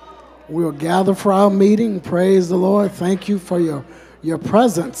 We'll gather for our meeting. Praise the Lord. Thank you for your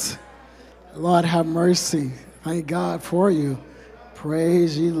presence. Lord, have mercy. Thank God for you.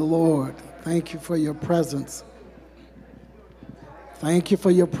 Praise ye the Lord. Thank you for your presence. Thank you for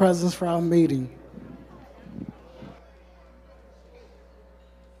your presence for our meeting.